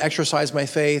my faith, exercise my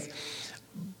faith."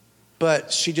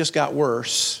 But she just got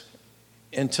worse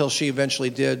until she eventually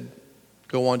did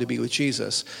go on to be with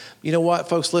Jesus. You know what,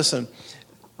 folks? Listen,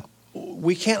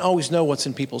 we can't always know what's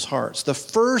in people's hearts. The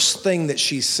first thing that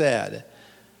she said,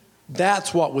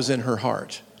 that's what was in her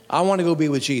heart. I want to go be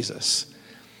with Jesus.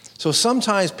 So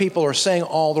sometimes people are saying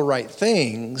all the right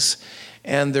things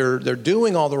and they're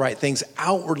doing all the right things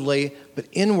outwardly, but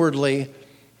inwardly,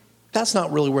 that's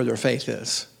not really where their faith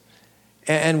is.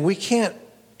 And we can't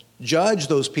judge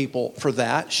those people for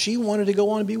that. She wanted to go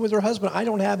on and be with her husband.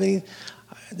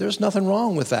 There's nothing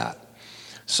wrong with that.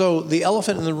 So the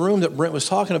elephant in the room that Brent was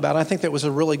talking about, I think that was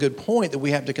a really good point that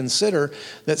we have to consider,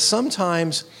 that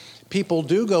sometimes people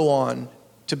do go on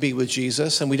to be with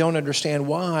Jesus, and we don't understand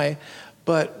why,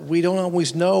 but we don't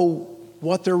always know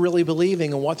what they're really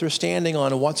believing and what they're standing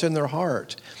on and what's in their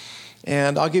heart.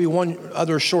 And I'll give you one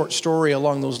other short story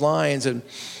along those lines. And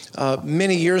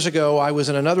Many years ago, I was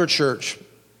in another church,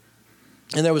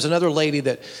 and there was another lady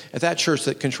that at that church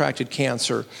that contracted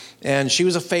cancer, and she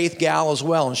was a faith gal as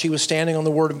well, and she was standing on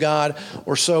the Word of God,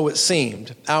 or so it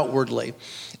seemed, outwardly.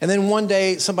 And then one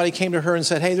day, somebody came to her and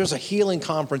said, hey, there's a healing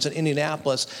conference in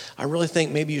Indianapolis. I really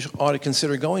think maybe you ought to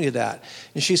consider going to that.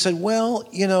 And she said, well,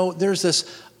 there's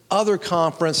this other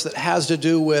conference that has to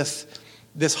do with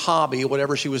this hobby,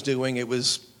 whatever she was doing. It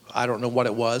was, I don't know what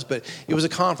it was, but it was a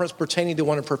conference pertaining to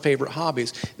one of her favorite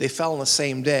hobbies. They fell on the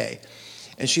same day.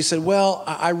 And she said, well,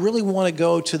 I really want to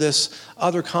go to this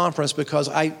other conference because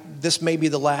this may be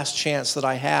the last chance that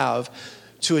I have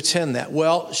to attend that.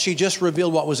 Well, she just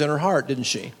revealed what was in her heart, didn't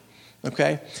she?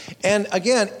 Okay? And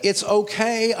again, it's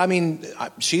okay. I mean,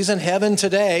 she's in heaven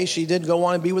today. She did go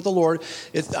on and be with the Lord.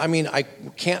 I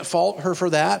can't fault her for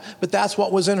that, but that's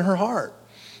what was in her heart.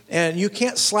 And you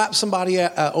can't slap somebody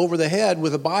over the head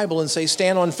with a Bible and say,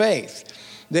 stand on faith.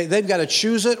 They've got to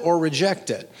choose it or reject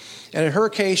it. And in her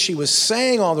case, she was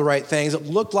saying all the right things. It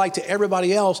looked like to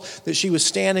everybody else that she was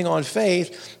standing on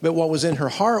faith, but what was in her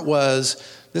heart was,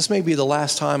 this may be the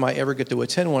last time I ever get to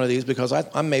attend one of these because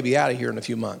I'm maybe out of here in a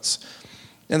few months.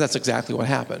 And that's exactly what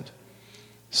happened.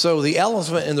 So the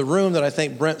elephant in the room that I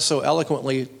think Brent so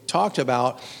eloquently talked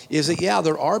about is that, yeah,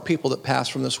 there are people that pass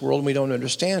from this world and we don't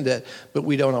understand it, but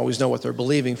we don't always know what they're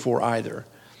believing for either,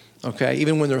 okay,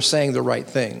 even when they're saying the right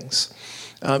things.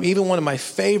 Even one of my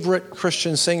favorite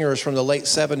Christian singers from the late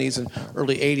 70s and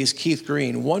early 80s, Keith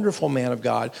Green, wonderful man of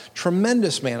God,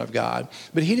 tremendous man of God,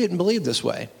 but he didn't believe this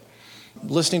way.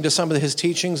 Listening to some of his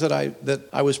teachings that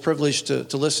I was privileged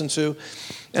to listen to,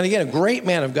 and again, a great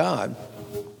man of God,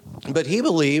 but he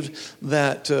believed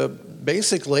that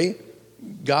basically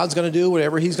God's going to do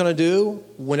whatever he's going to do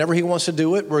whenever he wants to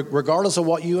do it, regardless of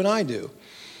what you and I do.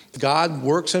 God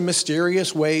works in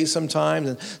mysterious ways sometimes,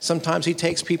 and sometimes he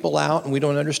takes people out and we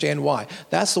don't understand why.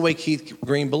 That's the way Keith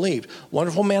Green believed.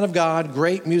 Wonderful man of God,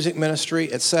 great music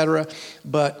ministry, etc.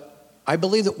 But I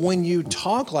believe that when you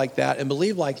talk like that and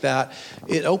believe like that,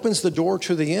 it opens the door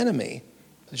to the enemy.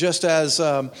 Just as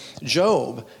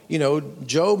Job,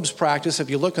 Job's practice, if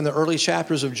you look in the early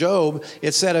chapters of Job,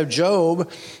 it said of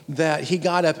Job that he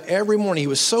got up every morning. He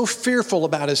was so fearful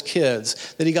about his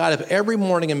kids that he got up every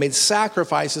morning and made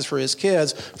sacrifices for his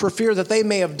kids for fear that they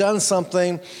may have done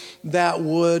something that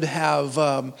would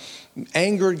have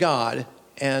angered God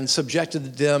and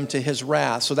subjected them to his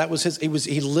wrath. So that was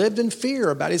he lived in fear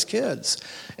about his kids.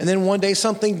 And then one day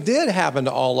something did happen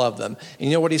to all of them. And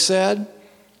you know what he said?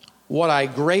 What I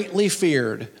greatly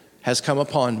feared has come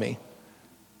upon me.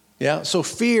 Yeah, so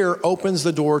fear opens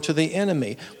the door to the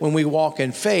enemy. When we walk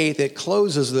in faith, it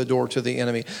closes the door to the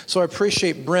enemy. So I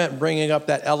appreciate Brent bringing up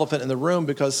that elephant in the room,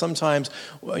 because sometimes,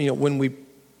 when we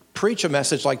preach a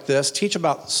message like this, teach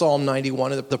about Psalm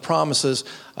 91 and the promises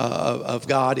of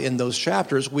God in those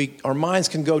chapters, our minds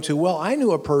can go to, well, I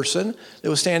knew a person that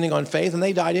was standing on faith and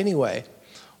they died anyway.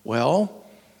 Well,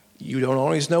 you don't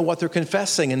always know what they're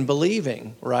confessing and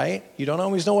believing, right? You don't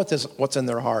always know what's in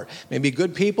their heart. Maybe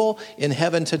good people in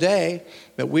heaven today,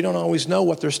 but we don't always know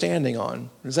what they're standing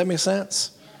on. Does that make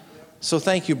sense? So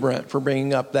thank you, Brent, for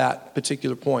bringing up that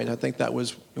particular point. I think that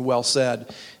was well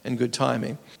said and good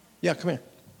timing. Yeah, come here.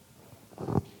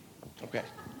 Okay.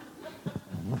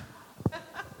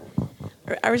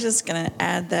 I was just going to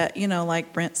add that,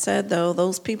 like Brent said, though,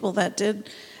 those people that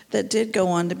did go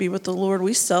on to be with the Lord,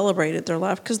 we celebrated their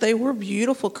life because they were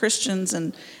beautiful Christians,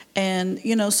 and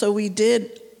so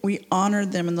we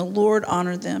honored them, and the Lord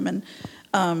honored them, and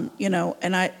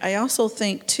and I also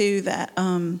think too that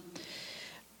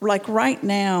like right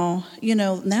now,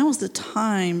 now is the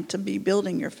time to be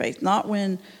building your faith, not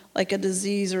when like a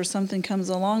disease or something comes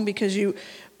along, because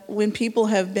when people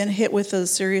have been hit with a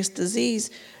serious disease,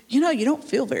 you don't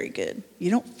feel very good.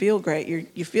 You don't feel great.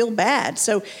 You feel bad.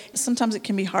 So sometimes it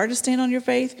can be hard to stand on your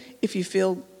faith if you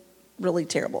feel really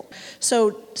terrible.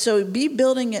 So be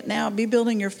building it now. Be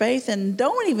building your faith, and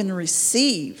don't even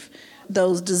receive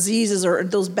those diseases or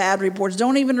those bad reports.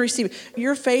 Don't even receive it.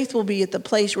 Your faith will be at the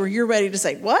place where you're ready to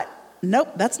say, what?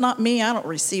 Nope, that's not me. I don't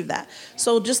receive that.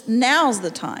 So just now's the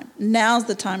time. Now's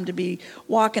the time to be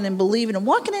walking and believing and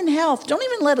walking in health. Don't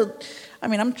even let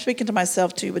I'm speaking to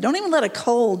myself too, but don't even let a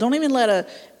cold, don't even let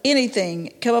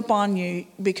anything come upon you,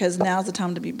 because now's the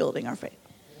time to be building our faith.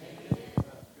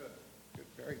 Good,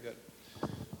 very good.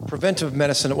 Preventive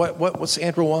medicine. What's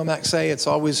Andrew Womack say? It's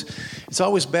always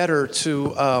better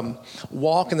to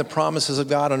walk in the promises of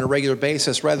God on a regular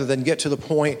basis rather than get to the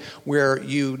point where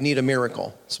you need a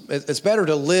miracle. It's better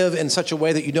to live in such a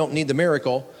way that you don't need the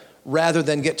miracle rather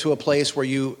than get to a place where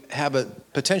you have a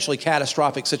potentially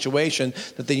catastrophic situation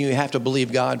that then you have to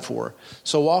believe God for.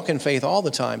 So walk in faith all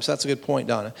the time. So that's a good point,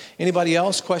 Donna. Anybody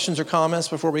else? Questions or comments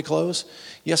before we close?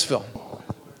 Yes, Phil.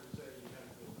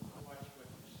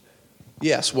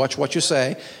 Yes, watch what you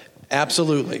say.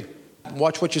 Absolutely.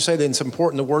 Watch what you say. Then it's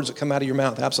important, the words that come out of your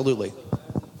mouth. Absolutely.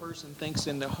 Person thinks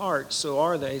in their heart, so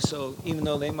are they. So even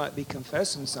though they might be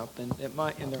confessing something, it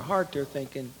might in their heart they're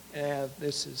thinking,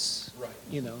 this is right.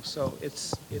 So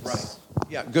it's right.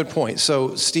 Yeah, good point.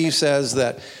 So Steve says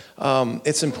that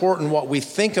it's important what we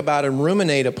think about and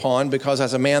ruminate upon, because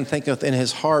as a man thinketh in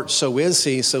his heart, so is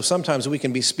he. So sometimes we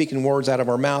can be speaking words out of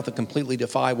our mouth that completely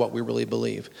defy what we really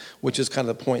believe, which is kind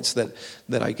of the points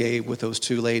that I gave with those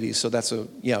two ladies. So that's a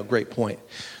great point.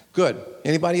 Good.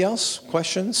 Anybody else?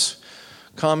 Questions?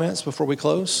 Comments before we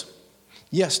close?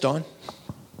 Yes, Dawn.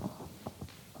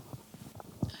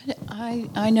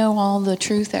 I know all the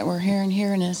truth that we're hearing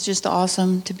here, and it's just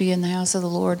awesome to be in the house of the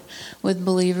Lord with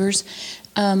believers.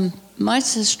 My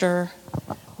sister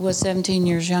was 17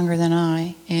 years younger than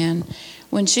I, and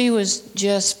when she was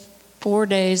just 4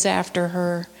 days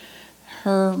after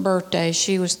her birthday,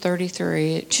 she was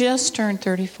 33, just turned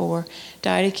 34,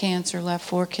 died of cancer, left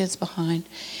 4 kids behind.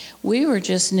 We were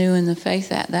just new in the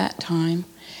faith at that time,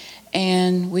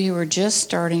 and we were just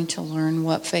starting to learn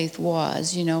what faith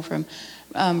was, from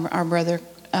our brother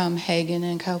Hagen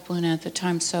and Copeland at the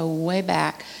time, so way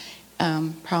back,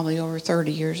 probably over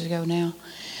 30 years ago now.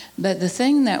 But the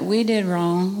thing that we did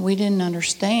wrong, we didn't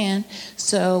understand,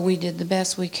 so we did the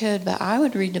best we could. But I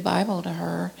would read the Bible to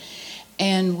her,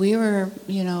 and we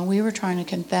were trying to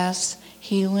confess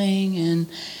healing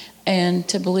and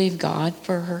to believe God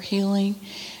for her healing.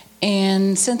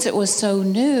 And since it was so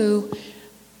new,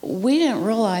 we didn't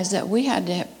realize that we had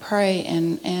to pray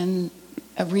and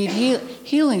read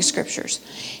healing scriptures.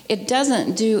 It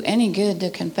doesn't do any good to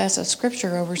confess a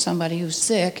scripture over somebody who's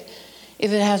sick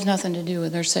if it has nothing to do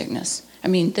with their sickness. I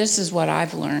mean, this is what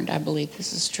I've learned. I believe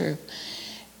this is true.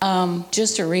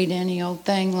 Just to read any old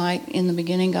thing like, in the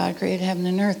beginning God created heaven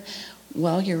and earth.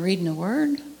 Well, you're reading a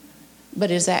word,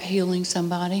 but is that healing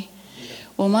somebody?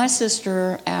 Well, my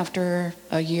sister, after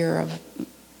a year of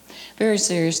very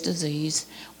serious disease,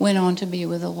 went on to be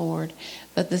with the Lord.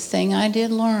 But the thing I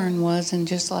did learn was, and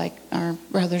just like our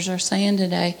brothers are saying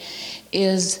today,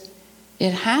 is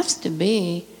it has to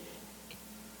be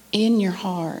in your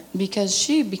heart, because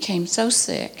she became so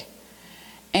sick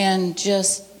and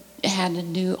just had to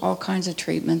do all kinds of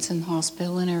treatments in the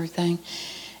hospital and everything,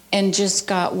 and just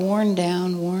got worn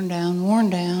down.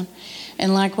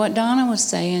 And like what Donna was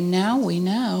saying, now we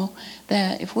know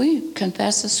that if we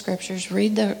confess the scriptures,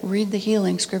 read the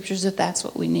healing scriptures if that's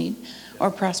what we need, or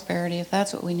prosperity if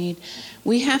that's what we need,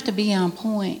 we have to be on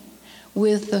point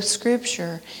with the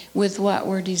scripture, with what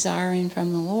we're desiring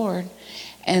from the Lord.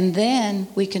 And then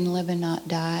we can live and not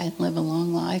die and live a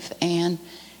long life, and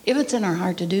if it's in our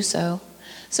heart to do so.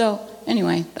 So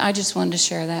anyway, I just wanted to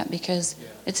share that, because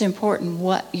it's important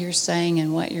what you're saying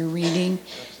and what you're reading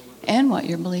and what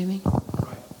you're believing.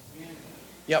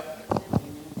 Yep.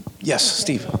 Yes,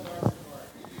 Steve.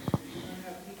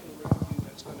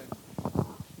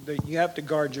 You have to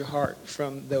guard your heart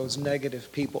from those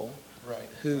negative people, right?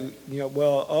 Who,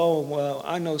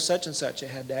 I know such and such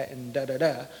had that, and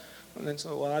da-da-da. And then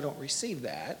so, I don't receive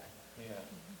that.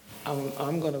 Yeah.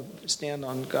 I'm going to stand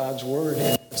on God's word,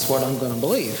 and that's what I'm going to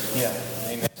believe. Yeah,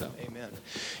 amen. So.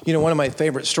 Amen. One of my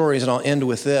favorite stories, and I'll end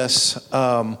with this,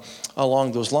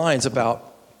 along those lines about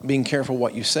being careful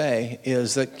what you say,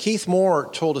 is that Keith Moore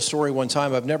told a story one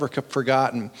time I've never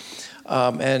forgotten.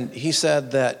 And he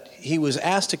said that he was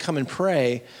asked to come and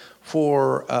pray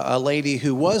for a lady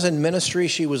who was in ministry.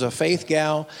 She was a faith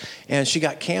gal, and she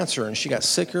got cancer, and she got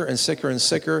sicker and sicker and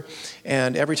sicker.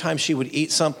 And every time she would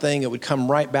eat something, it would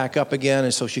come right back up again.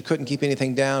 And so she couldn't keep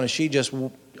anything down,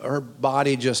 and her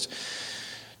body just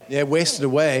wasted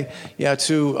away. I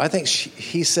think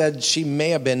he said she may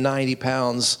have been 90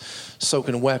 pounds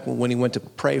soaking wet when he went to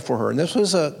pray for her. And this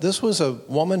was a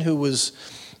woman who was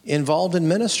involved in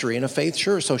ministry in a faith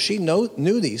church, so she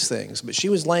knew these things. But she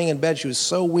was laying in bed. She was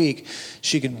so weak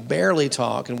she could barely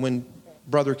talk. And when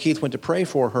Brother Keith went to pray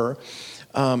for her,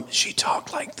 she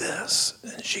talked like this,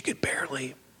 and she could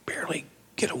barely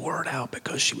get a word out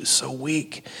because she was so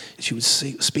weak. She would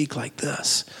speak like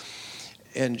this,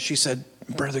 and she said,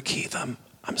 "Brother Keith, I'm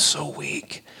so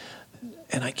weak,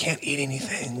 and I can't eat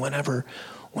anything. Whenever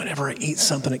I eat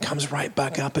something, it comes right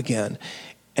back up again."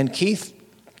 And Keith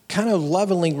kind of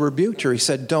lovingly rebuked her. He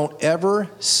said, "Don't ever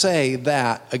say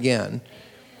that again."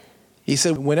 He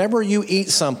said, whenever you eat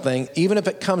something, even if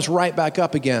it comes right back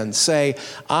up again, say,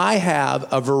 I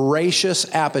have a voracious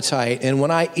appetite, and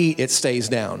when I eat, it stays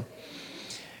down.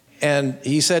 And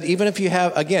he said, even if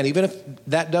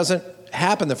that doesn't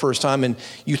happen the first time and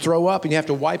you throw up and you have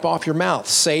to wipe off your mouth,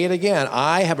 say it again.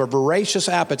 I have a voracious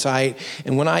appetite,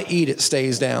 and when I eat, it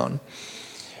stays down.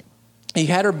 He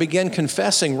had her begin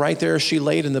confessing right there as she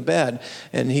laid in the bed.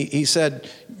 And he said,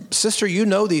 sister, you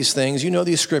know these things, you know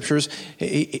these scriptures.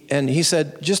 And he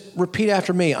said, just repeat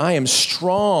after me. I am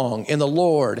strong in the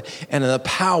Lord and in the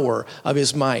power of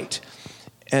his might.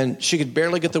 And she could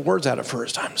barely get the words out at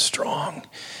first. I'm strong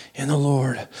in the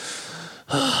Lord,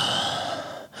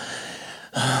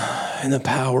 in the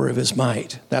power of his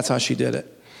might. That's how she did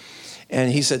it.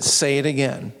 And he said, say it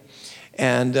again.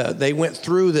 And they went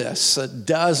through this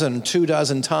 2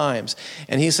 times.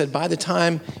 And he said by the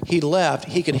time he left,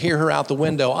 he could hear her out the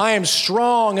window. I am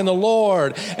strong in the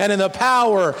Lord and in the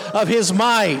power of his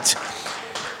might.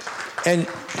 And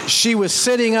she was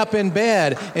sitting up in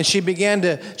bed, and she began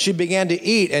to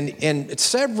eat. And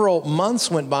several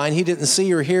months went by, and he didn't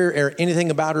see or hear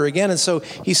anything about her again. And so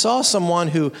he saw someone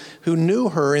who knew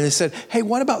her, and he said, hey,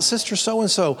 what about Sister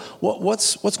So-and-so?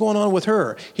 What's going on with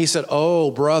her? He said,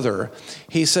 oh, brother.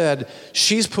 He said,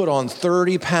 she's put on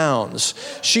 30 pounds.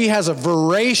 She has a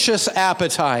voracious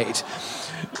appetite.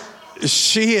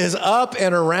 She is up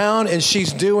and around, and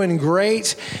she's doing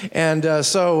great. And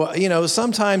so,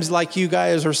 sometimes, like you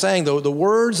guys are saying, the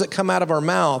words that come out of our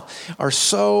mouth are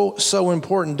so, so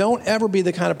important. Don't ever be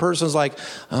the kind of person who's like,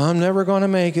 I'm never going to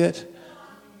make it.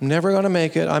 I'm never going to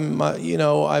make it.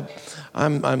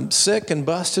 I'm sick and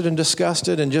busted and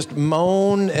disgusted, and just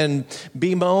moan and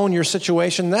bemoan your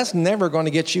situation. That's never going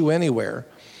to get you anywhere.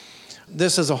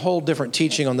 This is a whole different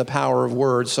teaching on the power of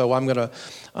words, so I'm going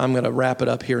to wrap it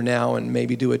up here now and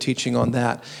maybe do a teaching on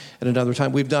that at another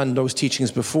time. We've done those teachings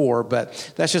before,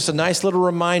 but that's just a nice little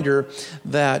reminder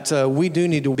that we do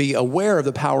need to be aware of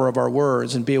the power of our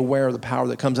words and be aware of the power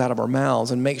that comes out of our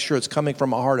mouths, and make sure it's coming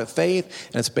from a heart of faith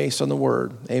and it's based on the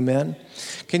Word. Amen?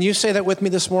 Can you say that with me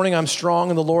this morning? I'm strong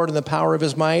in the Lord and the power of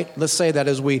his might. Let's say that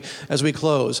as we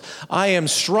close. I am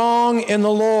strong in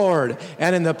the Lord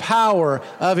and in the power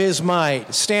of his might.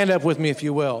 Stand up with me if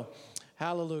you will.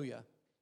 Hallelujah.